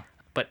seat. Yeah.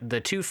 But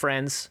the two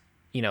friends,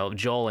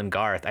 Joel and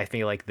Garth, I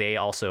feel like they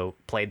also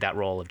played that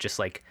role of just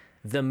like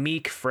the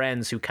meek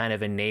friends who kind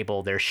of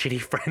enable their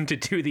shitty friend to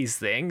do these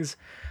things.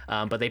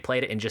 But they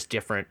played it in just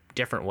different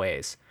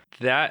ways.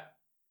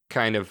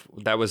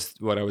 that was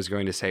what I was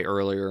going to say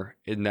earlier,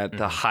 in that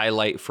the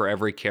highlight for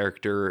every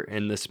character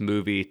in this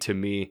movie to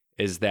me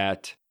is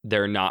that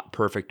they're not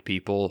perfect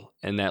people,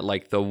 and that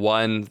like the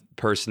one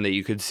person that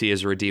you could see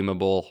as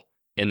redeemable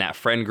in that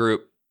friend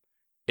group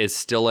is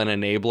still an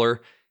enabler.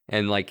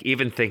 And like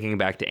even thinking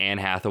back to Anne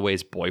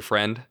Hathaway's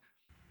boyfriend,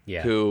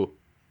 Yeah. who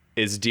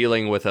is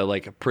dealing with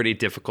a pretty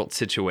difficult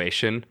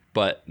situation,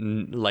 but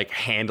like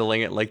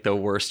handling it like the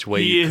worst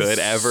way He you is could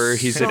ever.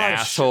 He's an such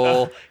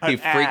asshole. He an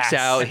freaks ass.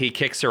 out. He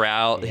kicks her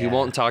out. He Yeah.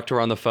 won't talk to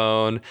her on the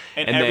phone.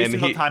 And every then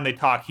single time they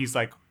talk, he's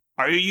like,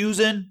 "Are you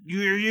using?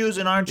 You're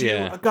using, aren't you?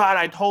 Yeah. God,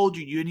 I told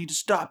you. You need to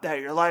stop that.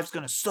 Your life's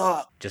gonna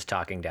suck." Just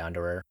talking down to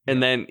her.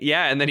 And then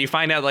you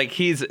find out like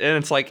and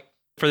it's like,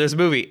 for this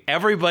movie,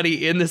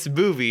 everybody in this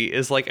movie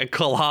is like a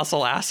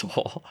colossal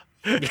asshole.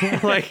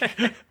 Like,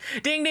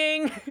 Ding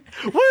ding.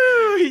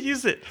 woo, he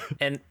used it.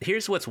 And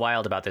here's what's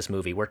wild about this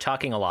movie. We're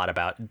talking a lot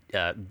about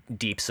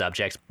deep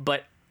subjects,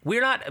 but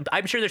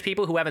I'm sure there's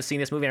people who haven't seen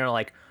this movie and are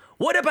like,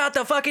 what about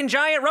the fucking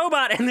giant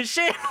robot and the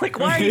shit? Like,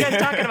 why are you guys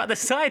talking about the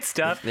side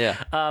stuff?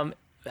 Yeah.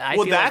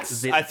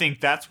 I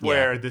think that's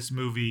where this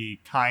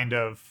movie kind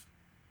of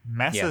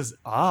messes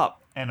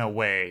up in a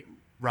way,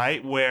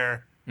 right?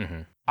 Where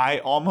I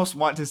almost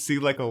want to see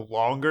like a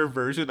longer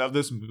version of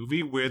this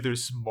movie where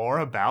there's more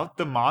about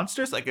the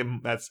monsters. Like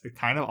that's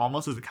kind of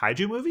almost as a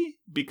kaiju movie,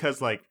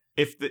 because like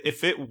if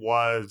it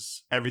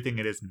was everything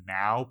it is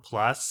now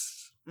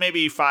plus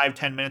maybe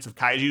 5-10 minutes of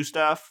kaiju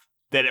stuff,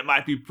 then it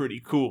might be pretty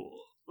cool.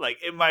 Like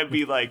it might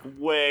be like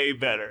way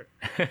better.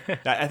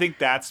 I think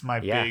that's my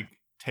big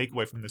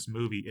takeaway from this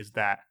movie, is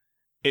that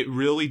it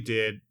really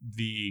did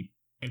the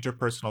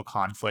interpersonal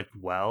conflict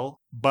well,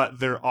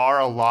 but there are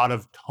a lot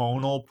of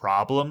tonal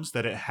problems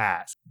that it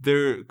has.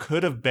 There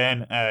could have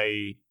been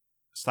a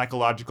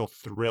psychological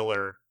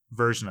thriller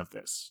version of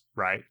this,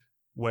 right?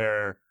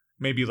 Where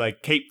maybe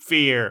like Cape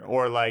Fear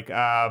or like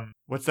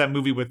what's that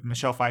movie with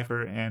Michelle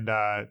Pfeiffer and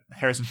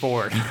Harrison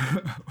Ford?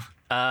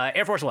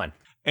 Air Force One.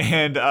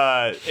 And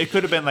it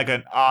could have been like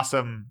an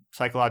awesome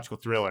psychological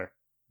thriller,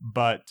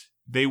 but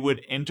they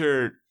would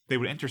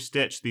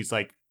interstitch these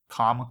like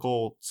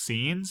comical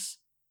scenes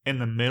in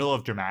the middle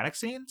of dramatic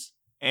scenes,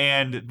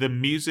 and the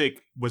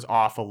music was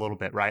off a little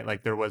bit, right?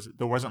 Like there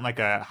wasn't like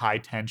a high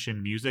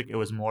tension music. It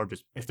was more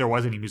just, if there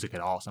was any music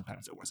at all,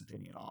 sometimes there wasn't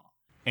any at all.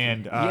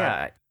 And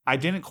I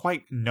didn't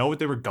quite know what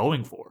they were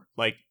going for.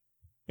 Like,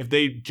 if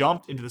they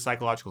jumped into the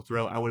psychological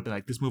thriller, I would have been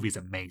like, this movie's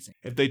amazing.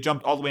 If they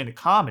jumped all the way into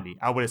comedy,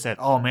 I would have said,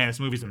 oh man, this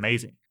movie's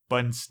amazing.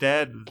 But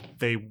instead,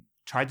 they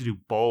tried to do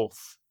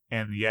both,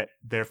 and yet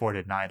therefore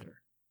did neither.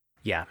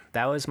 Yeah,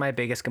 that was my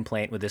biggest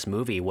complaint with this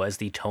movie, was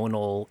the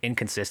tonal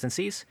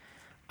inconsistencies.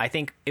 I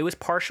think it was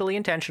partially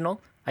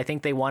intentional. I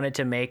think they wanted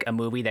to make a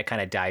movie that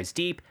kind of dives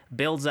deep,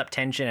 builds up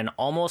tension, and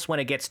almost when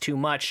it gets too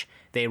much,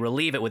 they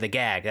relieve it with a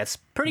gag. That's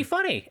pretty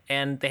funny.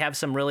 And they have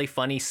some really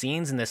funny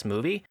scenes in this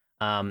movie.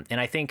 And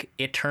I think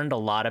it turned a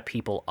lot of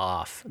people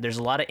off. There's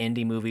a lot of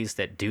indie movies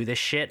that do this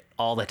shit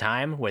all the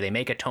time, where they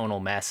make a tonal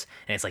mess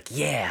and it's like,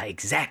 yeah,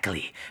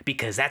 exactly,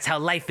 because that's how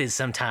life is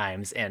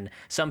sometimes. And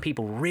some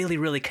people really,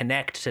 really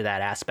connect to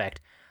that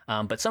aspect.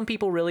 But some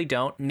people really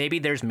don't. Maybe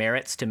there's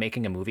merits to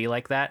making a movie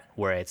like that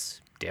where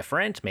it's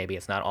different. Maybe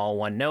it's not all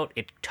one note.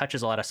 It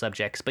touches a lot of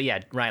subjects. But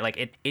yeah, right,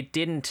 like it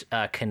didn't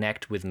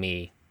connect with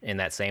me in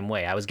that same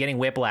way. I was getting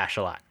whiplash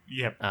a lot.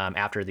 Yep.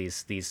 After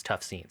these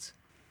tough scenes.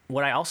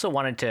 What I also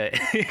wanted to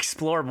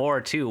explore more,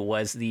 too,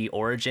 was the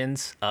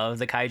origins of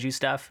the kaiju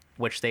stuff,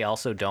 which they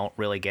also don't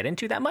really get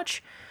into that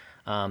much.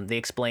 They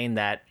explain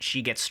that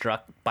she gets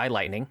struck by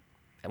lightning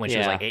when she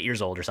was like 8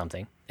 years old or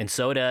something. And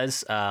so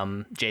does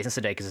Jason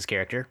Sudeikis'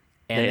 character.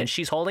 And then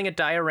she's holding a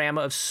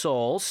diorama of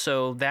souls,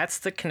 so that's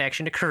the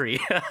connection to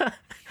Korea.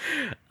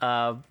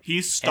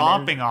 He's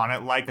stomping on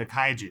it like a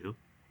kaiju.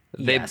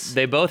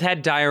 They both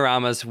had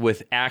dioramas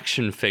with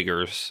action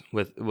figures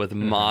with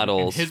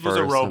models. And his was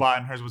a robot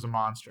and hers was a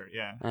monster.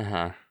 Yeah.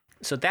 Uh-huh.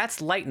 So that's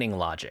lightning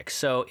logic.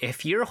 So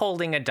if you're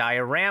holding a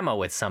diorama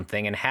with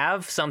something and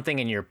have something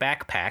in your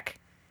backpack.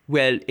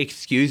 Well,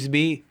 excuse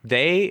me.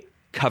 They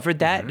covered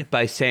that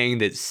by saying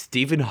that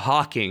Stephen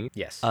Hawking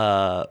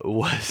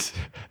was...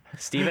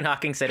 Stephen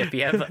Hawking said if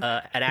you have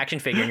an action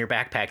figure in your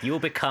backpack, you will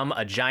become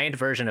a giant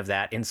version of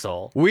that in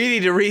Seoul. We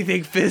need to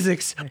rethink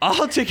physics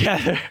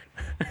altogether.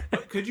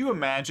 Could you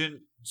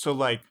imagine? So,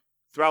 like,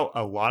 throughout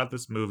a lot of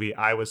this movie,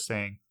 I was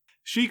saying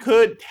she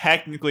could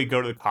technically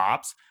go to the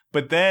cops,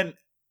 but then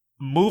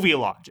movie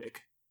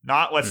logic.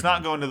 Let's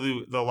not go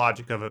into the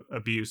logic of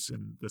abuse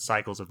and the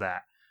cycles of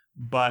that.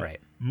 But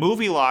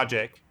movie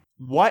logic,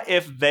 what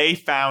if they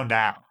found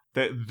out,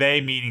 that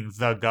they, meaning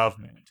the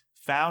government,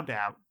 found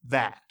out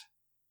that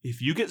if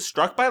you get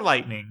struck by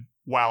lightning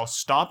while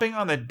stomping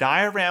on the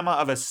diorama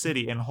of a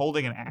city and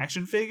holding an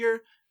action figure,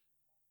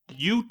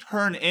 you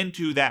turn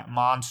into that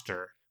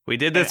monster. We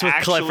did this with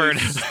Clifford.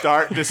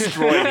 Start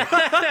destroying.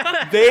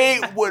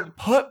 They would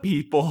put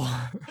people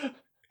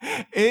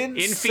in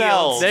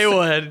cells. They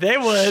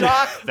would.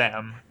 Shock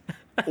them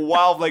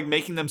while like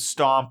making them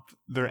stomp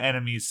their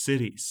enemies'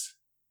 cities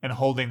and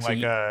holding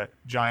a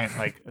giant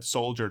like a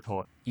soldier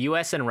toy.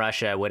 U.S. and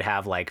Russia would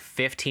have like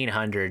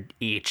 1,500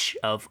 each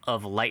of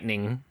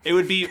lightning. It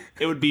would be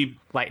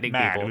lightning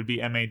MAD. people. It would be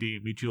MAD,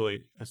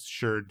 mutually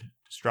assured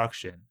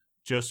destruction.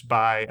 Just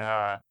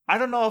by, I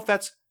don't know if do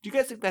you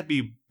guys think that'd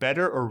be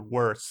better or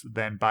worse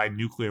than by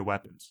nuclear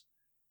weapons?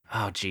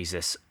 Oh,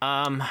 Jesus.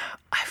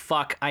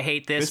 Fuck, I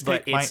hate this,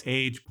 but might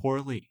age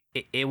poorly.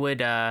 It would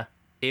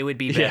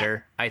be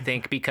better, I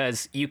think,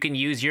 because you can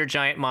use your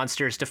giant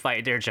monsters to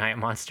fight their giant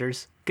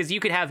monsters. Because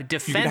you could have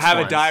defense You could have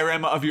ones. a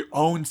diorama of your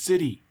own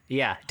city.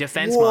 Yeah,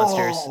 defense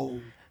monsters.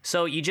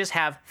 So you just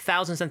have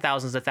thousands and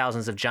thousands of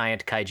thousands of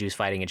giant kaijus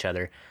fighting each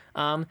other.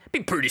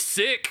 Be pretty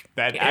sick.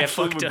 That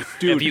actually would,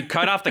 dude. If you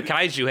cut off the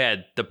kaiju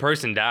head, the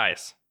person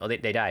dies. Oh, they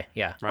die.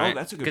 Yeah. Right. Oh,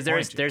 that's a good point.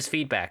 Because there's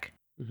feedback.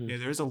 Yeah,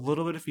 there's a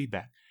little bit of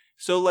feedback.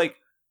 So like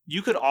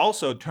you could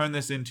also turn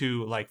this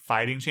into like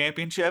fighting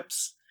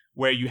championships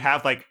where you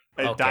have like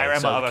a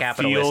diorama of a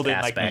field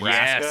in like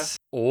Nebraska. Yes.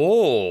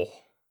 Oh.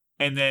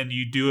 And then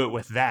you do it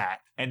with that,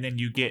 and then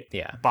you get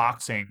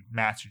boxing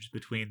matches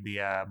between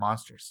the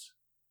monsters.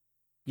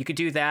 You could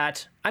do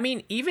that. I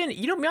mean, even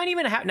you might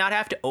even not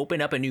have to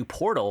open up a new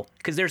portal,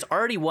 because there's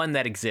already one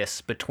that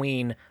exists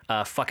between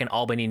fucking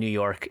Albany, New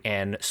York,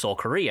 and Seoul,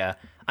 Korea.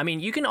 I mean,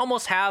 you can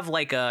almost have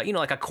like a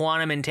like a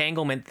quantum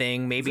entanglement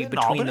thing maybe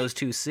between those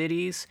two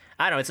cities.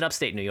 I don't know. It's in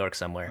upstate New York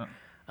somewhere,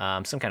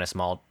 some kind of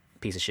small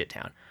piece of shit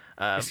town.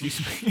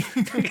 Excuse me.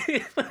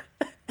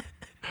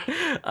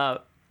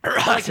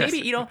 Like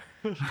maybe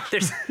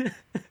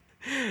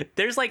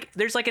there's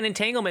like an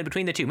entanglement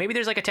between the two. Maybe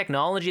there's like a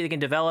technology they can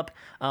develop.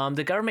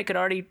 The government could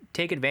already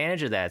take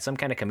advantage of that. Some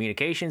kind of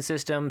communication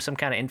system, some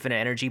kind of infinite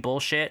energy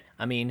bullshit.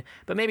 I mean,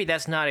 but maybe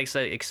that's not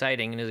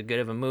exciting and is good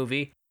of a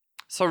movie.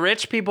 So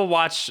rich people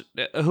watch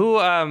who?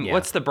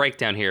 What's the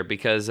breakdown here?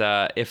 Because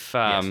if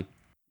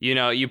you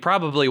know, you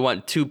probably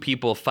want two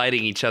people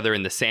fighting each other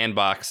in the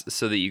sandbox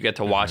so that you get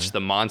to watch the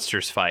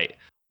monsters fight.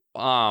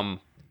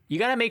 You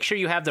got to make sure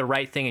you have the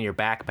right thing in your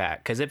backpack,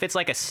 because if it's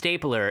like a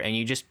stapler and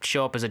you just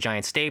show up as a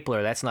giant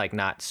stapler, that's like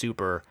not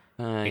super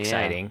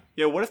exciting.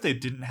 Yeah, what if they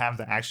didn't have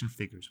the action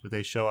figures? Would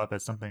they show up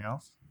as something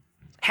else?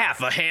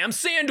 Half a ham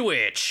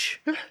sandwich.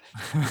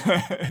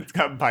 It's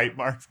got bite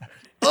marks.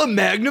 A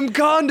Magnum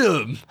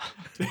condom.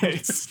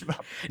 It's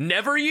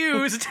Never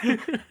used.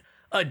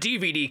 A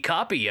DVD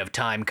copy of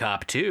Time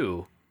Cop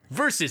 2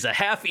 versus a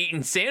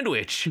half-eaten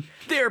sandwich.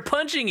 They're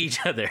punching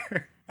each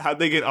other. how'd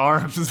they get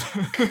arms?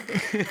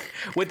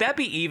 Would that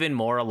be even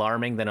more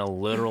alarming than a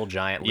literal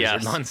giant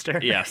lizard monster?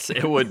 Yes,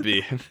 it would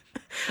be.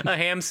 A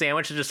ham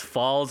sandwich that just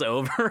falls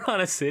over on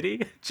a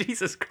city?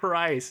 Jesus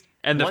Christ.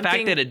 And the One fact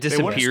thing- that it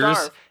wouldn't disappears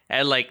starve.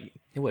 at like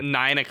would.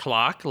 9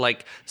 o'clock,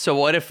 like, so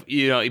what if,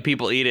 you know,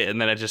 people eat it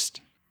and then it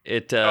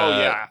Oh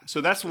yeah,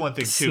 so that's one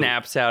thing too.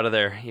 snaps out of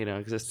their, you know,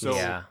 existence. So-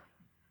 Yeah.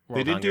 They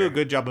World didn't do a hunger.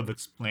 good job of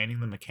explaining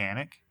the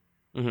mechanic,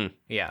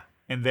 Yeah.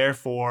 and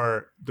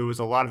therefore there was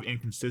a lot of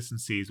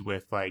inconsistencies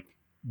with like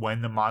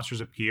when the monsters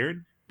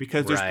appeared,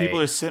 because there's people Right.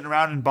 that are sitting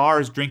around in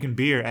bars drinking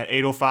beer at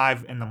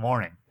 8:05 in the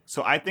morning.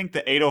 So I think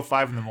the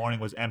 8:05 in the morning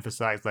was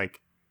emphasized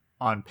like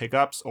on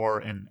pickups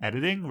or in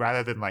editing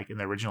rather than like in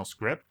the original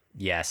script.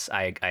 Yes,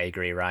 I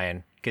agree,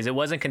 Ryan. Because it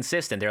wasn't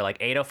consistent. They're like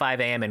 8:05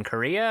 a.m. in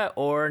Korea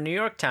or New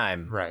York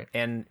time. Right.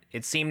 And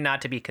it seemed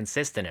not to be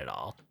consistent at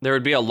all. There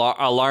would be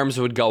alarms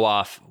would go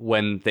off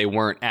when they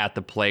weren't at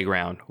the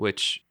playground,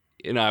 which,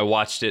 you know, I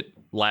watched it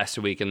last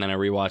week and then I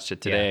rewatched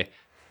it today.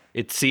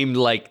 It seemed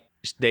like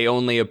they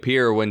only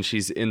appear when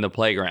she's in the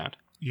playground.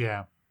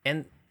 Yeah.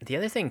 And the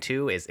other thing,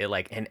 too, is it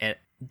like, and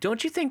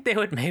don't you think they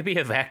would maybe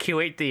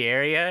evacuate the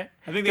area?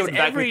 I think they would 'Cause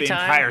every evacuate the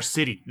time- entire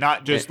city,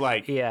 not just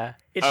like Yeah.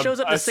 It shows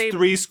up the same.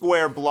 3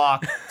 square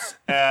blocks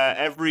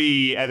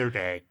every other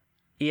day.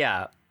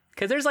 Yeah.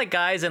 Because there's like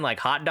guys in like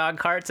hot dog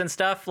carts and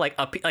stuff, like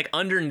up, like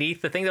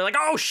underneath the thing. They're like,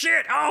 oh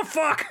shit, oh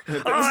fuck.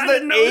 This Oh, I is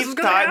didn't the know this was 8th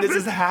gonna time happen.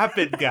 this has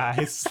happened,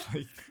 guys.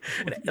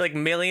 Like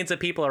millions of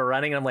people are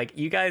running, and I'm like,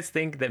 you guys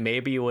think that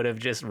maybe you would have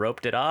just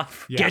roped it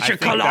off? Yeah, Get I your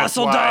think that's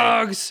colossal why-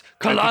 dogs!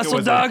 I think it Colossal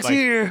was, dogs like,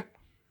 here!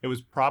 It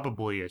was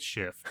probably a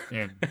shift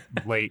in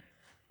late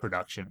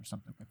production or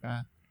something like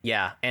that.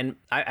 Yeah, and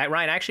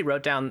Ryan, I actually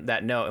wrote down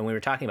that note, and we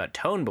were talking about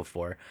tone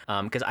before,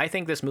 because I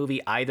think this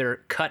movie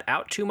either cut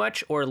out too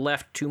much or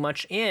left too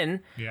much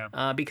in.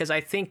 Yeah. Because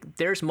I think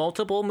there's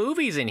multiple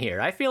movies in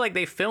here. I feel like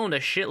they filmed a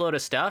shitload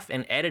of stuff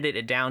and edited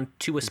it down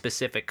to a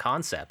specific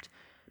concept,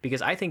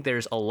 because I think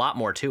there's a lot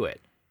more to it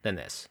than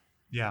this.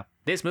 Yeah.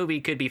 This movie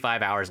could be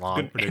 5 hours long,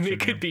 Good and prediction, it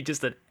could yeah. be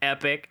just an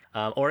epic,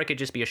 or it could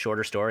just be a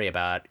shorter story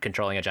about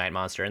controlling a giant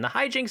monster and the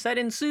hijinks that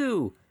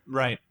ensue.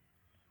 Right.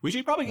 We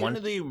should probably get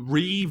into the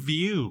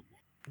review.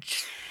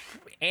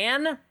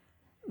 Ann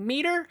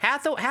meter?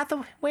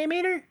 Hathaway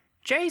meter?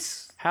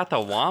 Jace?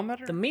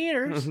 Hathawometer? The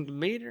meters? The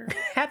meter?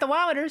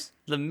 Hathawometers?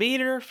 The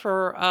meter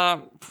for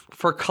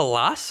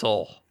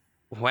Colossal.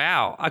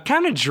 Wow. I'm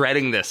kind of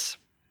dreading this.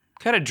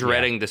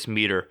 This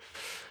meter.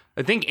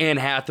 I think Anne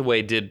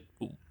Hathaway did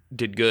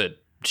good.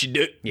 She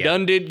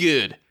done did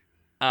good.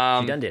 She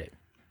done did it.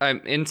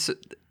 I'm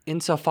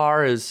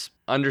insofar as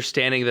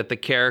understanding that the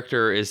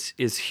character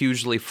is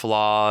hugely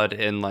flawed,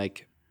 and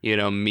like, you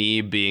know, me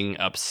being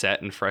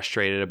upset and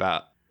frustrated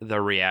about the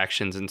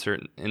reactions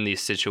in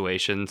these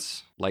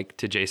situations, like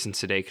to Jason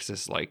Sudeikis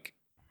is like,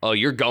 oh,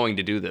 you're going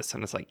to do this,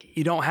 and it's like,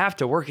 you don't have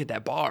to work at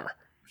that bar.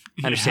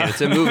 I understand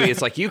it's a movie.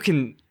 It's like, you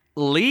can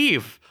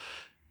leave.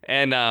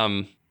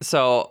 And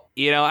so,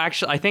 you know,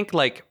 actually, I think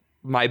like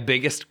my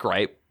biggest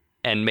gripe,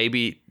 and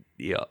maybe,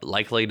 you know,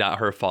 likely not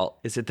her fault,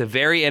 is at the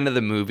very end of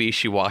the movie,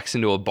 she walks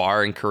into a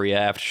bar in Korea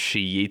after she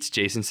eats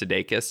Jason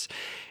Sudeikis,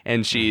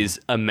 and she's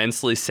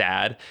immensely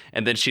sad.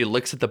 And then she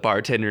looks at the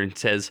bartender and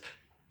says,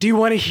 "Do you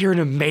want to hear an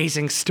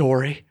amazing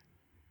story?"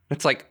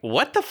 It's like,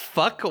 what the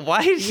fuck?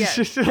 Why is Yeah,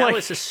 she that like,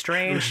 was a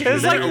strange. It's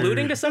Was like it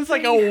alluding to It's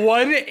something. like a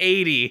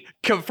 180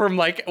 from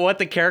like what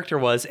the character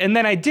was. And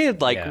then I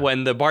did like Yeah.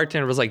 when the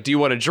bartender was like, "Do you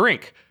want a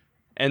drink?"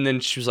 And then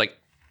she was like,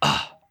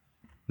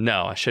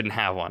 no, I shouldn't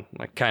have one.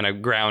 Like kind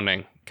of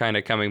grounding, kind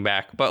of coming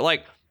back. But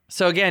like,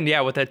 so again,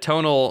 yeah, with that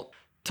tonal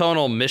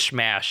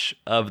mishmash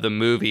of the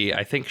movie,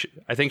 I think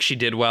she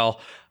did well.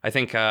 I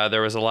think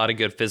there was a lot of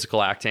good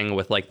physical acting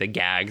with like the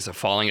gags of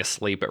falling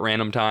asleep at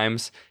random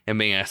times and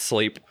being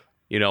asleep,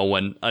 you know,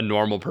 when a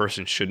normal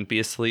person shouldn't be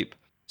asleep.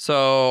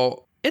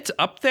 So it's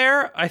up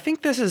there. I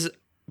think this is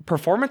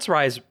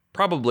performance-wise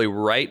probably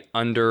right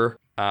under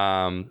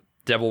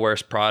Devil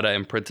Wears Prada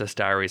and Princess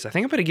Diaries. I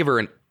think I'm going to give her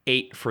an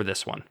 8 for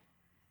this one.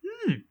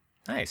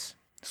 Nice.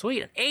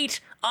 Sweet. An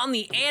 8 on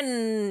the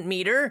N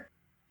meter.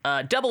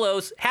 Double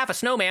O's, half a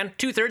snowman,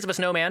 2/3 of a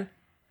snowman.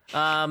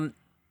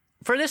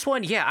 For this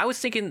one, yeah, I was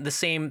thinking the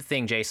same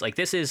thing, Jace. Like,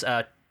 this is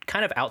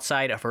kind of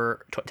outside of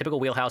her typical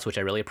wheelhouse, which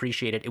I really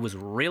appreciated. It was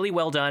really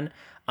well done.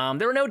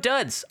 There were no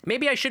duds.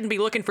 Maybe I shouldn't be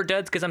looking for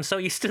duds because I'm so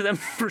used to them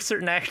for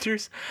certain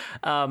actors.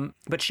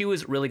 But she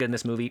was really good in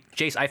this movie.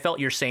 Jace, I felt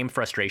your same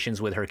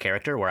frustrations with her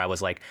character where I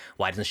was like,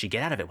 why doesn't she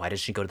get out of it? Why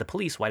doesn't she go to the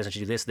police? Why doesn't she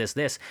do this, this,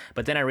 this?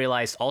 But then I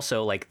realized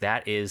also like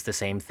that is the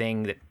same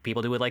thing that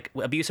people do with like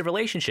abusive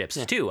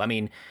relationships too. I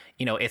mean,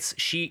 you know,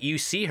 you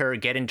see her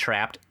get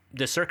entrapped.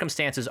 The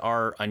circumstances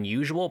are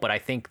unusual, but I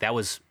think it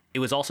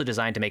was also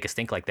designed to make us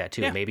think like that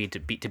too. Maybe to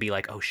be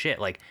like, oh shit,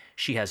 like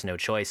she has no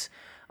choice.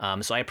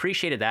 So I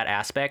appreciated that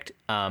aspect.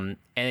 And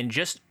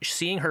just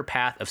seeing her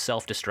path of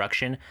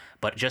self-destruction,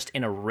 but just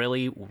in a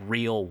really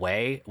real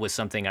way was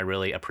something I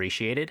really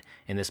appreciated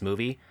in this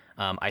movie.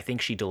 I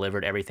think she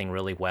delivered everything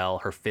really well.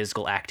 Her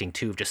physical acting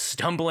too, just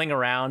stumbling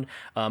around,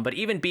 but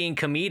even being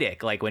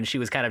comedic, like when she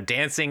was kind of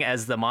dancing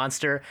as the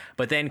monster,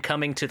 but then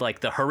coming to like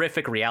the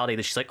horrific reality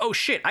that she's like, oh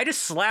shit, I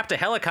just slapped a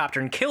helicopter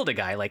and killed a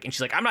guy. Like, and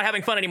she's like, I'm not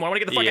having fun anymore. I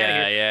want to get the fuck out of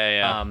here.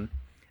 Yeah.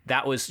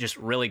 That was just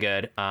really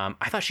good.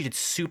 I thought she did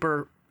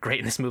super great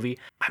in this movie.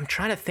 I'm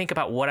trying to think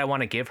about what I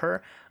want to give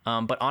her.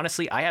 But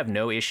honestly, I have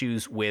no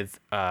issues with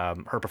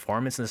her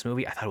performance in this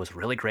movie. I thought it was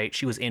really great.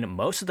 She was in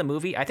most of the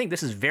movie. I think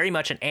this is very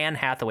much an Anne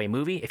Hathaway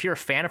movie. If you're a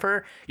fan of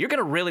her, you're going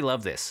to really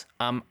love this.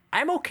 I'm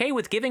okay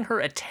with giving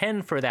her a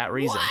 10 for that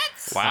reason.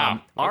 What?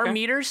 Wow. Our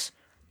meters,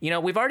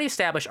 we've already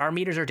established our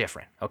meters are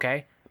different,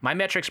 okay? My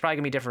metric's probably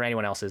going to be different than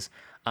anyone else's.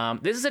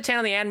 This is a 10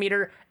 on the Anne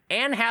meter.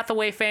 Anne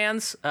Hathaway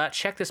fans,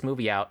 check this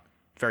movie out.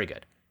 Very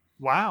good.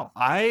 Wow.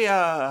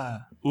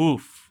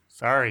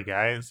 Sorry,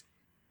 guys.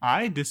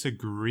 I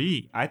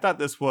disagree. I thought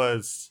this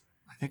was,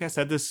 I think I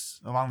said this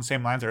along the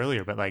same lines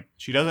earlier, but like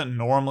she doesn't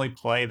normally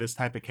play this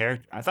type of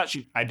character.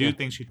 I do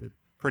think she did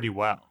pretty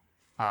well.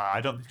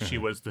 I don't think she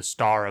was the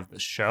star of the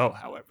show,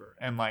 however.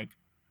 And like,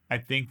 I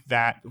think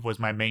that was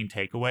my main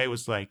takeaway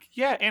was like,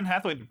 yeah, Anne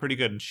Hathaway did pretty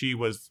good and she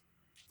was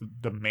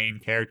the main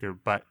character,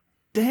 but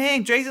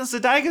dang, Jason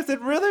Sudeikis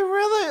did really,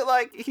 really,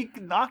 like, he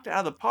knocked it out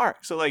of the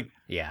park. So like,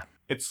 yeah.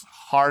 It's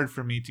hard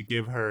for me to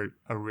give her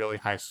a really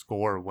high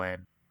score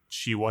when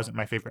she wasn't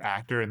my favorite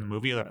actor in the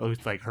movie, or at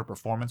least like her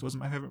performance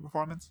wasn't my favorite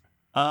performance.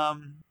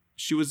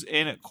 She was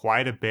in it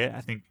quite a bit.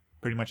 I think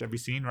pretty much every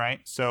scene,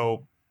 right?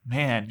 So,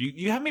 man,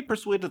 you have me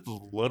persuaded a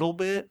little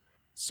bit.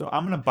 So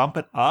I'm gonna bump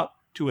it up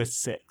to a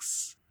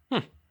 6.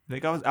 I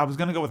think I was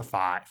gonna go with a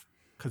 5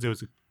 because it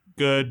was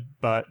good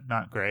but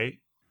not great.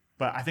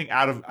 But I think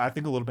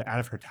a little bit out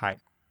of her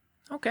type.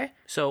 Okay,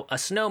 so a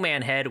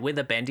snowman head with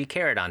a bendy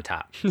carrot on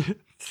top.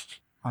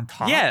 On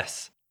top?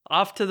 Yes.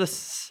 Off to the...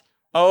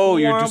 Oh,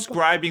 you're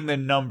describing the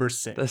number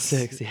 6. The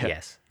 6, yeah.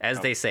 Yes,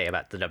 as they say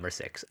about the number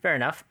 6. Fair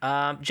enough.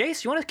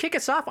 Jace, you want to kick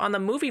us off on the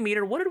movie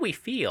meter? What did we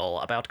feel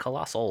about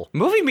Colossal?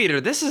 Movie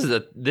meter, this is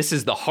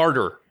the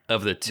harder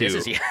of the two.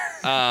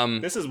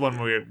 This is one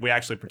where we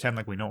actually pretend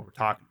like we know what we're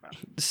talking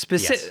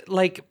about.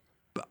 Like,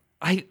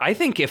 I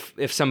think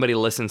if somebody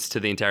listens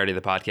to the entirety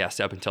of the podcast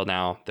up until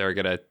now, they're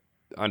going to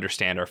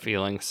understand our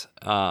feelings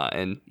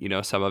and,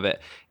 some of it.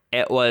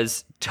 It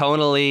was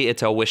tonally,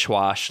 it's a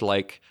wish-wash,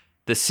 like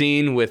the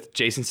scene with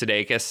Jason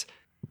Sudeikis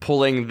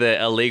pulling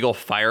the illegal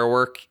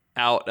firework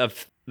out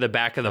of the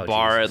back of the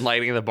bar and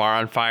lighting the bar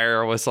on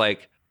fire was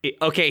like,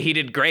 okay, he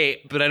did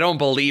great, but I don't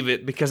believe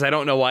it because I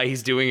don't know why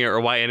he's doing it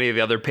or why any of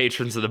the other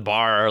patrons of the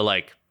bar are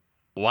like,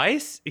 why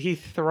is he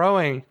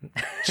throwing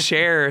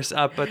chairs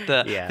up at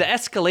the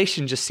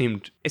escalation just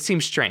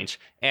seemed strange.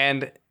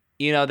 And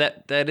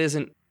that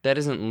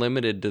isn't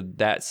limited to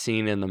that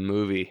scene in the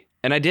movie.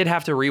 And I did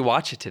have to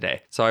rewatch it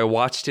today. So I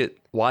watched it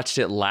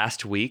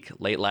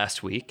late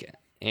last week,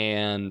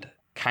 and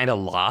kind of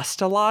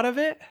lost a lot of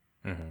it.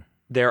 Mm-hmm.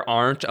 There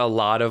aren't a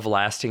lot of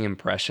lasting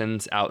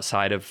impressions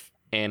outside of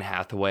Anne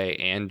Hathaway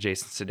and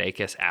Jason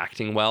Sudeikis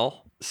acting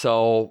well.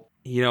 So,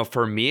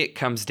 for me, it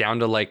comes down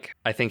to like,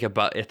 I think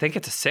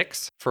it's a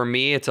 6. For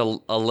me, it's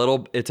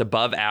it's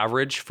above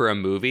average for a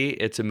movie.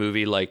 It's a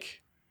movie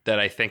like that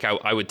I think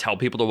I would tell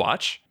people to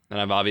watch. And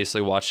I've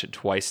obviously watched it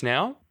twice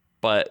now,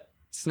 but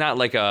it's not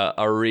like a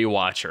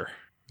rewatcher.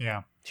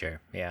 Yeah. Sure.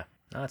 Yeah.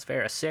 No, that's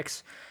fair. A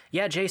 6.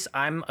 Yeah, Jace,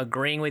 I'm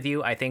agreeing with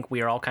you. I think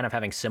we are all kind of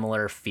having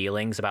similar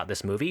feelings about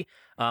this movie.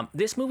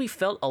 This movie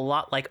felt a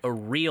lot like a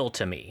reel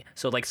to me.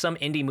 So like some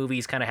indie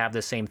movies kind of have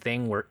the same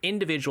thing where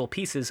individual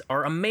pieces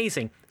are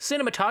amazing.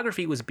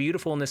 Cinematography was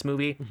beautiful in this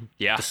movie.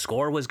 Yeah. The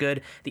score was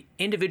good. The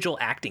individual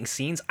acting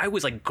scenes, I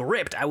was like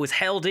gripped. I was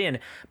held in.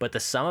 But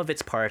the sum of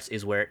its parts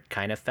is where it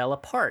kind of fell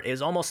apart. It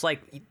was almost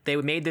like they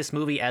made this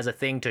movie as a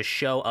thing to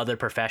show other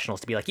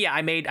professionals to be like, yeah,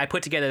 I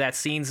put together that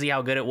scene, see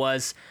how good it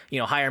was.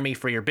 Hire me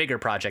for your bigger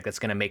project that's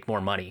going to make more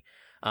money.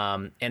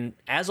 And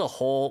as a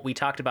whole, we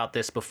talked about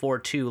this before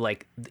too,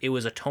 like it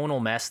was a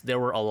tonal mess. There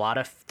were a lot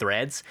of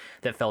threads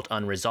that felt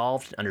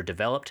unresolved,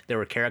 underdeveloped. There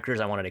were characters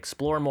I wanted to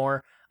explore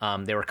more.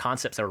 There were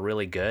concepts that were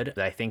really good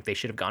that I think they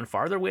should have gone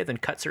farther with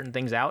and cut certain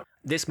things out.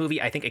 This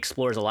movie, I think,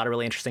 explores a lot of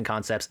really interesting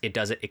concepts. It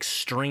does it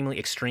extremely,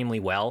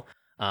 extremely well,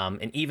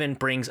 and even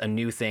brings a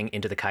new thing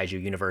into the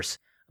kaiju universe.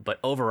 But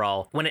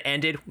overall, when it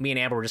ended, me and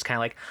Amber were just kind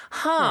of like,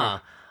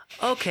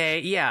 Okay,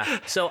 yeah.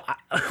 So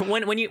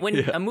when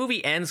a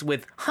movie ends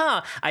with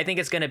I think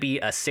it's gonna be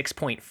a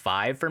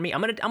 6.5 for me.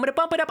 I'm gonna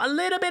bump it up a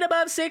little bit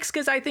above 6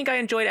 because I think I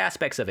enjoyed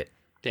aspects of it.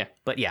 Yeah.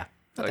 But yeah,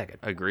 not that good.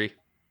 Agree.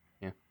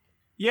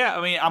 Yeah,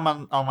 I mean, I'm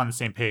on the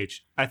same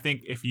page. I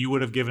think if you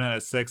would have given it a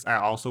 6, I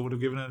also would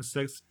have given it a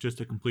 6 just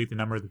to complete the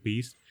number of the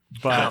beast.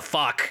 But Oh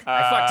fuck!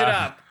 I fucked it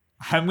up.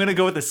 I'm gonna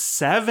go with a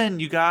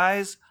 7, you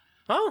guys.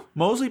 Oh,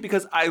 Mostly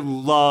because I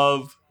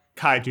love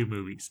kaiju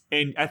movies,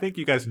 and I think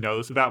you guys know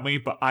this about me,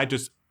 but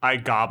I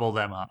gobble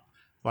them up.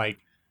 Like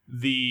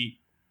the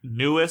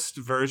newest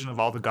version of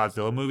all the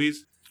Godzilla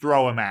movies,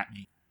 throw them at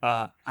me.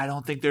 I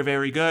don't think they're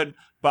very good,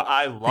 but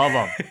I love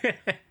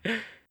them.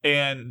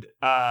 And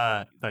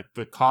like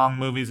the Kong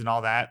movies and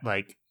all that,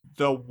 like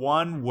the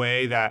one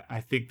way that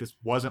I think this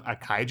wasn't a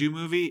kaiju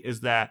movie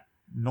is that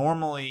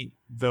normally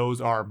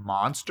those are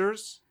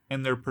monsters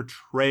and they're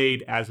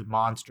portrayed as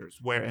monsters,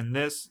 where in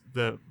this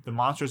the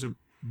monsters are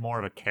more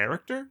of a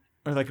character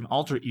or like an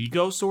alter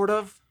ego sort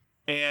of.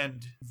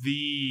 And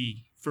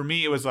for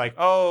me it was like,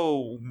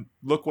 oh,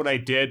 look what I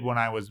did when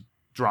I was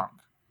drunk.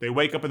 They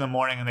wake up in the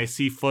morning and they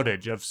see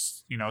footage of,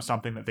 you know,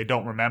 something that they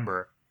don't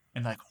remember.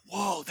 And like,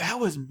 whoa,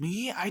 that was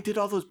me? I did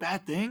all those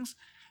bad things?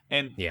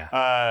 And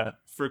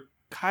for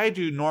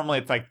kaiju, normally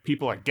it's like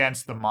people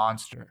against the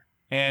monster.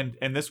 And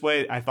in this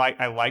way,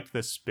 I liked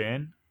the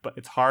spin, but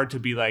it's hard to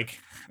be like,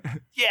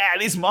 yeah,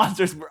 these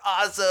monsters were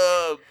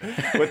awesome.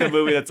 With a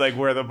movie that's like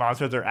where the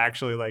monsters are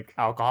actually like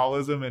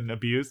alcoholism and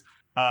abuse.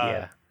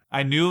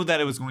 I knew that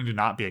it was going to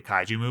not be a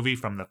kaiju movie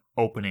from the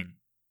opening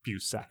few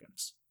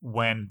seconds.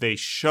 When they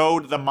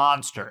showed the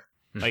monster,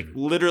 like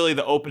literally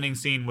the opening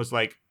scene was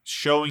like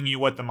showing you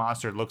what the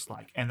monster looks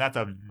like, and that's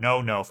a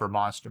no for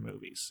monster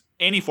movies.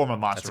 Any form of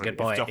monster That's a good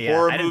movie. point. If it's a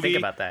horror I didn't movie think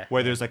about that.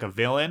 where there's like a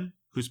villain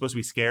who's supposed to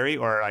be scary,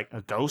 or like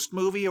a ghost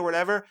movie or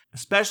whatever,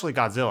 especially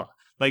Godzilla.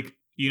 Like,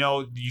 you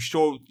know, you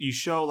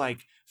show like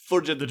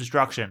footage of the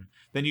destruction,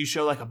 then you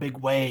show like a big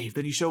wave,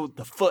 then you show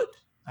the foot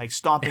like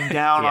stomping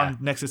down on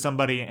next to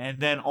somebody, and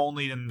then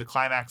only in the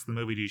climax of the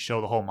movie do you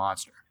show the whole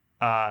monster.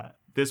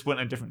 This went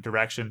in a different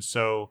direction,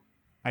 so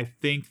I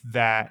think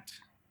that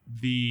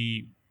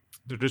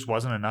there just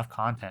wasn't enough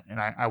content, and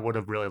I would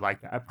have really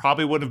liked that. I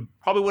probably would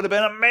have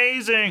been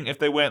amazing if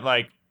they went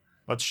like,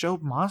 let's show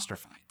monster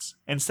fights.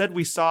 Instead,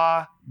 we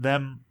saw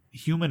them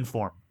human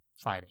form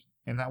fighting,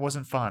 and that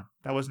wasn't fun.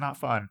 That was not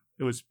fun.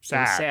 It was sad.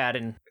 It was sad,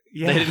 and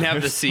Yeah, They didn't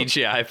have the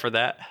CGI for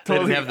that. They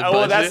Totally. didn't have the budget.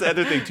 Well, that's the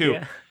other thing too.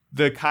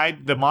 Yeah.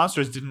 The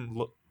monsters didn't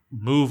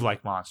move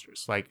like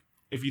monsters. Like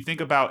if you think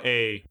about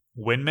a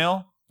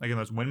windmill, like in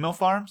those windmill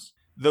farms,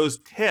 those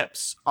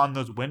tips on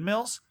those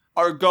windmills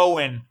are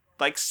going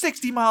like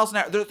 60 miles an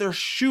hour. They're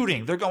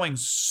shooting. They're going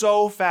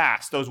so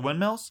fast, those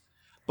windmills,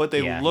 but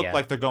they look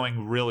like they're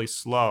going really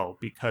slow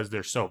because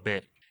they're so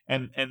big.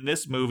 And in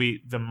this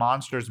movie, the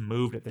monsters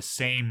moved at the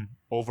same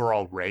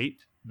overall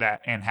rate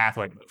that Anne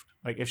Hathaway moved.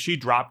 Like if she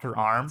dropped her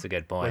arm that's a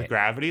good point. with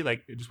gravity,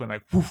 like it just went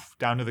like whoof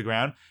down to the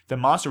ground, the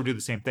monster would do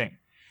the same thing.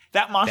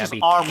 That monster's That'd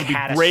be arm would be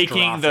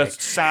breaking the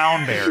catastrophic.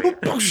 sound barrier.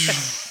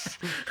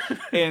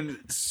 And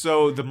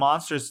so the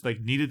monsters like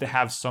needed to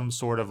have some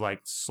sort of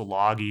like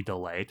sloggy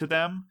delay to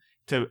them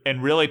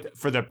and really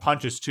for their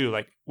punches too.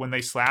 Like when they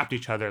slapped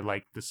each other,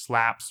 like the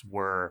slaps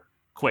were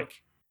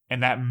quick,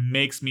 and that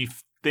makes me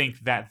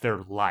think that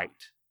they're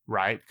light,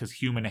 right? Because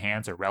human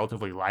hands are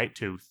relatively light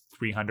to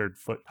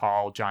 300-foot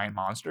tall giant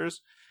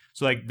monsters.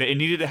 So like it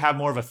needed to have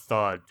more of a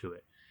thud to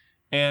it,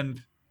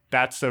 and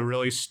that's a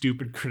really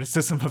stupid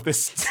criticism of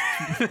this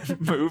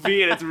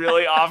movie, and it's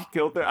really off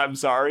kilter. I'm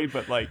sorry,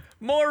 but like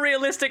More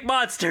realistic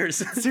monsters.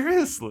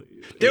 seriously,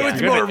 There Yeah.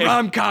 was more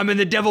rom-com in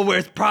The Devil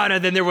Wears Prada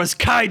than there was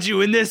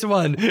kaiju in this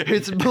one.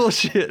 It's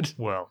bullshit.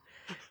 Well,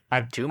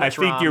 Too I much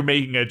think wrong. you're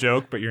making a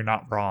joke, but you're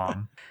not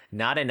wrong.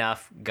 Not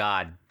enough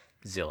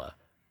Godzilla.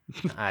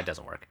 It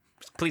doesn't work.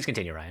 Please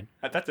continue, Ryan.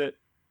 That's it.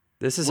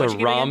 This is What'd a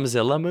you give it again?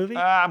 Romzilla movie?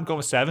 I'm going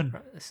with 7.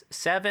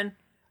 7.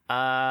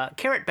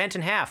 Carrot bent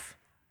in half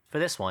for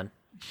this one.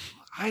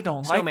 I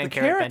don't Snowman like the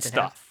carrot carrot bent in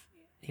half. stuff.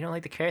 You don't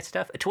like the carrot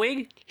stuff? A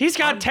twig? He's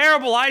got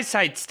terrible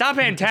eyesight. Stop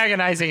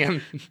antagonizing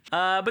him.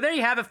 But there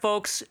you have it,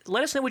 folks.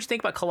 Let us know what you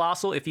think about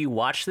Colossal if you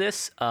watch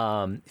this.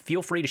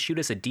 Feel free to shoot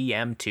us a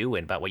DM too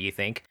and about what you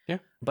think. Yeah.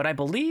 But I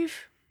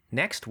believe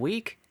next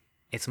week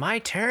it's my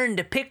turn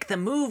to pick the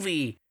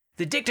movie.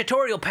 The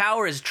dictatorial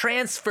power is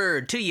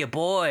transferred to you,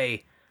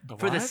 boy.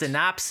 For the what?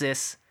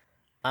 synopsis,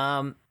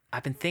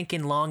 I've been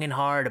thinking long and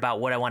hard about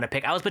what I want to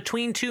pick. I was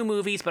between 2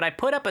 movies, but I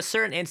put up a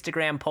certain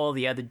Instagram poll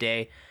the other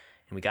day,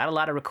 and we got a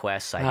lot of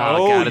requests. Oh,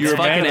 Oh, God, it's you're a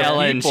fucking man of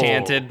Ella people.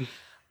 Enchanted.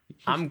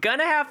 I'm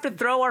gonna have to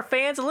throw our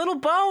fans a little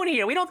bone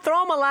here. We don't throw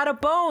them a lot of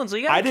bones.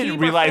 We gotta I didn't keep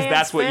our realize fans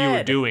that's what you were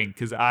fed. doing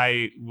because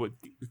I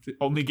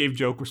only gave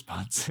joke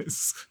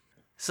responses.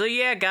 So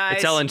yeah, guys,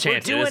 It's Ella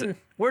Enchanted, is it?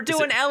 We're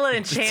doing Ella Ella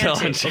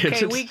Enchanted. Enchanted.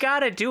 Okay, we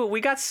gotta do it.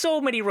 We got so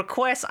many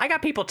requests. I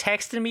got people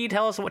texting me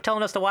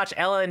telling us to watch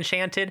Ella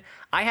Enchanted.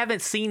 I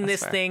haven't seen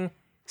this thing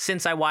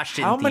since I watched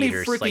it How in many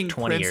theaters freaking like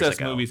 20 years princess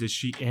ago. movies is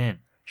she in?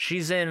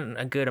 She's in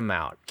a good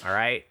amount, all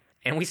right?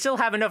 And we still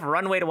have enough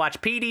runway to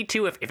watch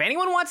PD2 if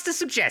anyone wants to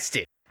suggest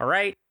it, all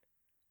right?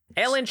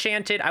 Elle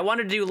Enchanted. I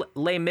wanted to do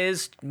Les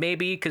Mis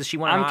maybe because she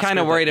won an I'm Oscar. kind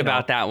of but, worried you know.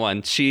 about that one.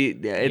 It's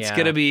Yeah.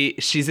 gonna be.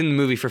 She's in the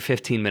movie for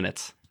 15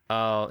 minutes.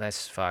 Oh,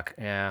 that's fuck.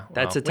 Yeah.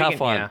 That's well, a tough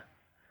one. Yeah.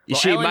 Well,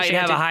 She Elle might have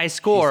Enchanted, a high she's the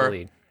score,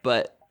 lead.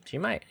 but She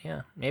might,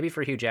 yeah. Maybe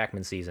for Hugh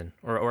Jackman season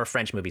or a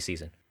French movie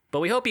season. But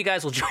we hope you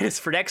guys will join us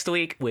for next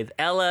week with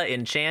Ella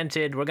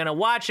Enchanted. We're going to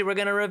watch it. We're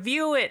going to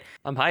review it.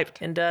 I'm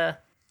hyped. And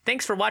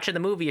thanks for watching the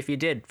movie if you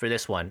did for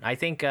this one. I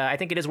think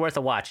it is worth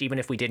a watch, even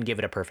if we didn't give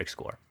it a perfect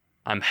score.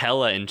 I'm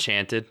hella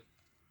enchanted.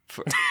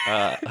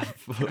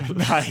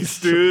 Nice,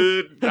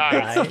 dude.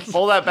 Nice. Nice.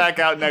 Pull that back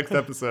out next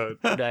episode.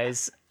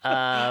 Guys.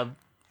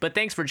 But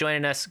thanks for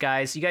joining us,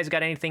 guys. You guys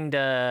got anything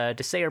to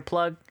say or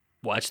plug?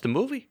 Watch the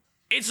movie.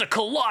 It's a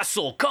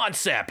colossal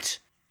concept.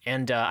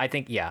 And I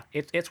think, yeah,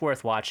 it's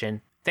worth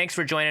watching. Thanks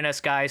for joining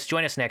us, guys.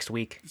 Join us next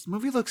week. This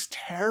movie looks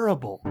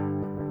terrible.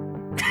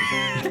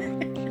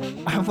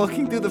 I'm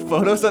looking through the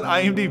photos on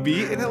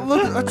IMDb and it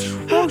looks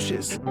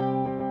atrocious.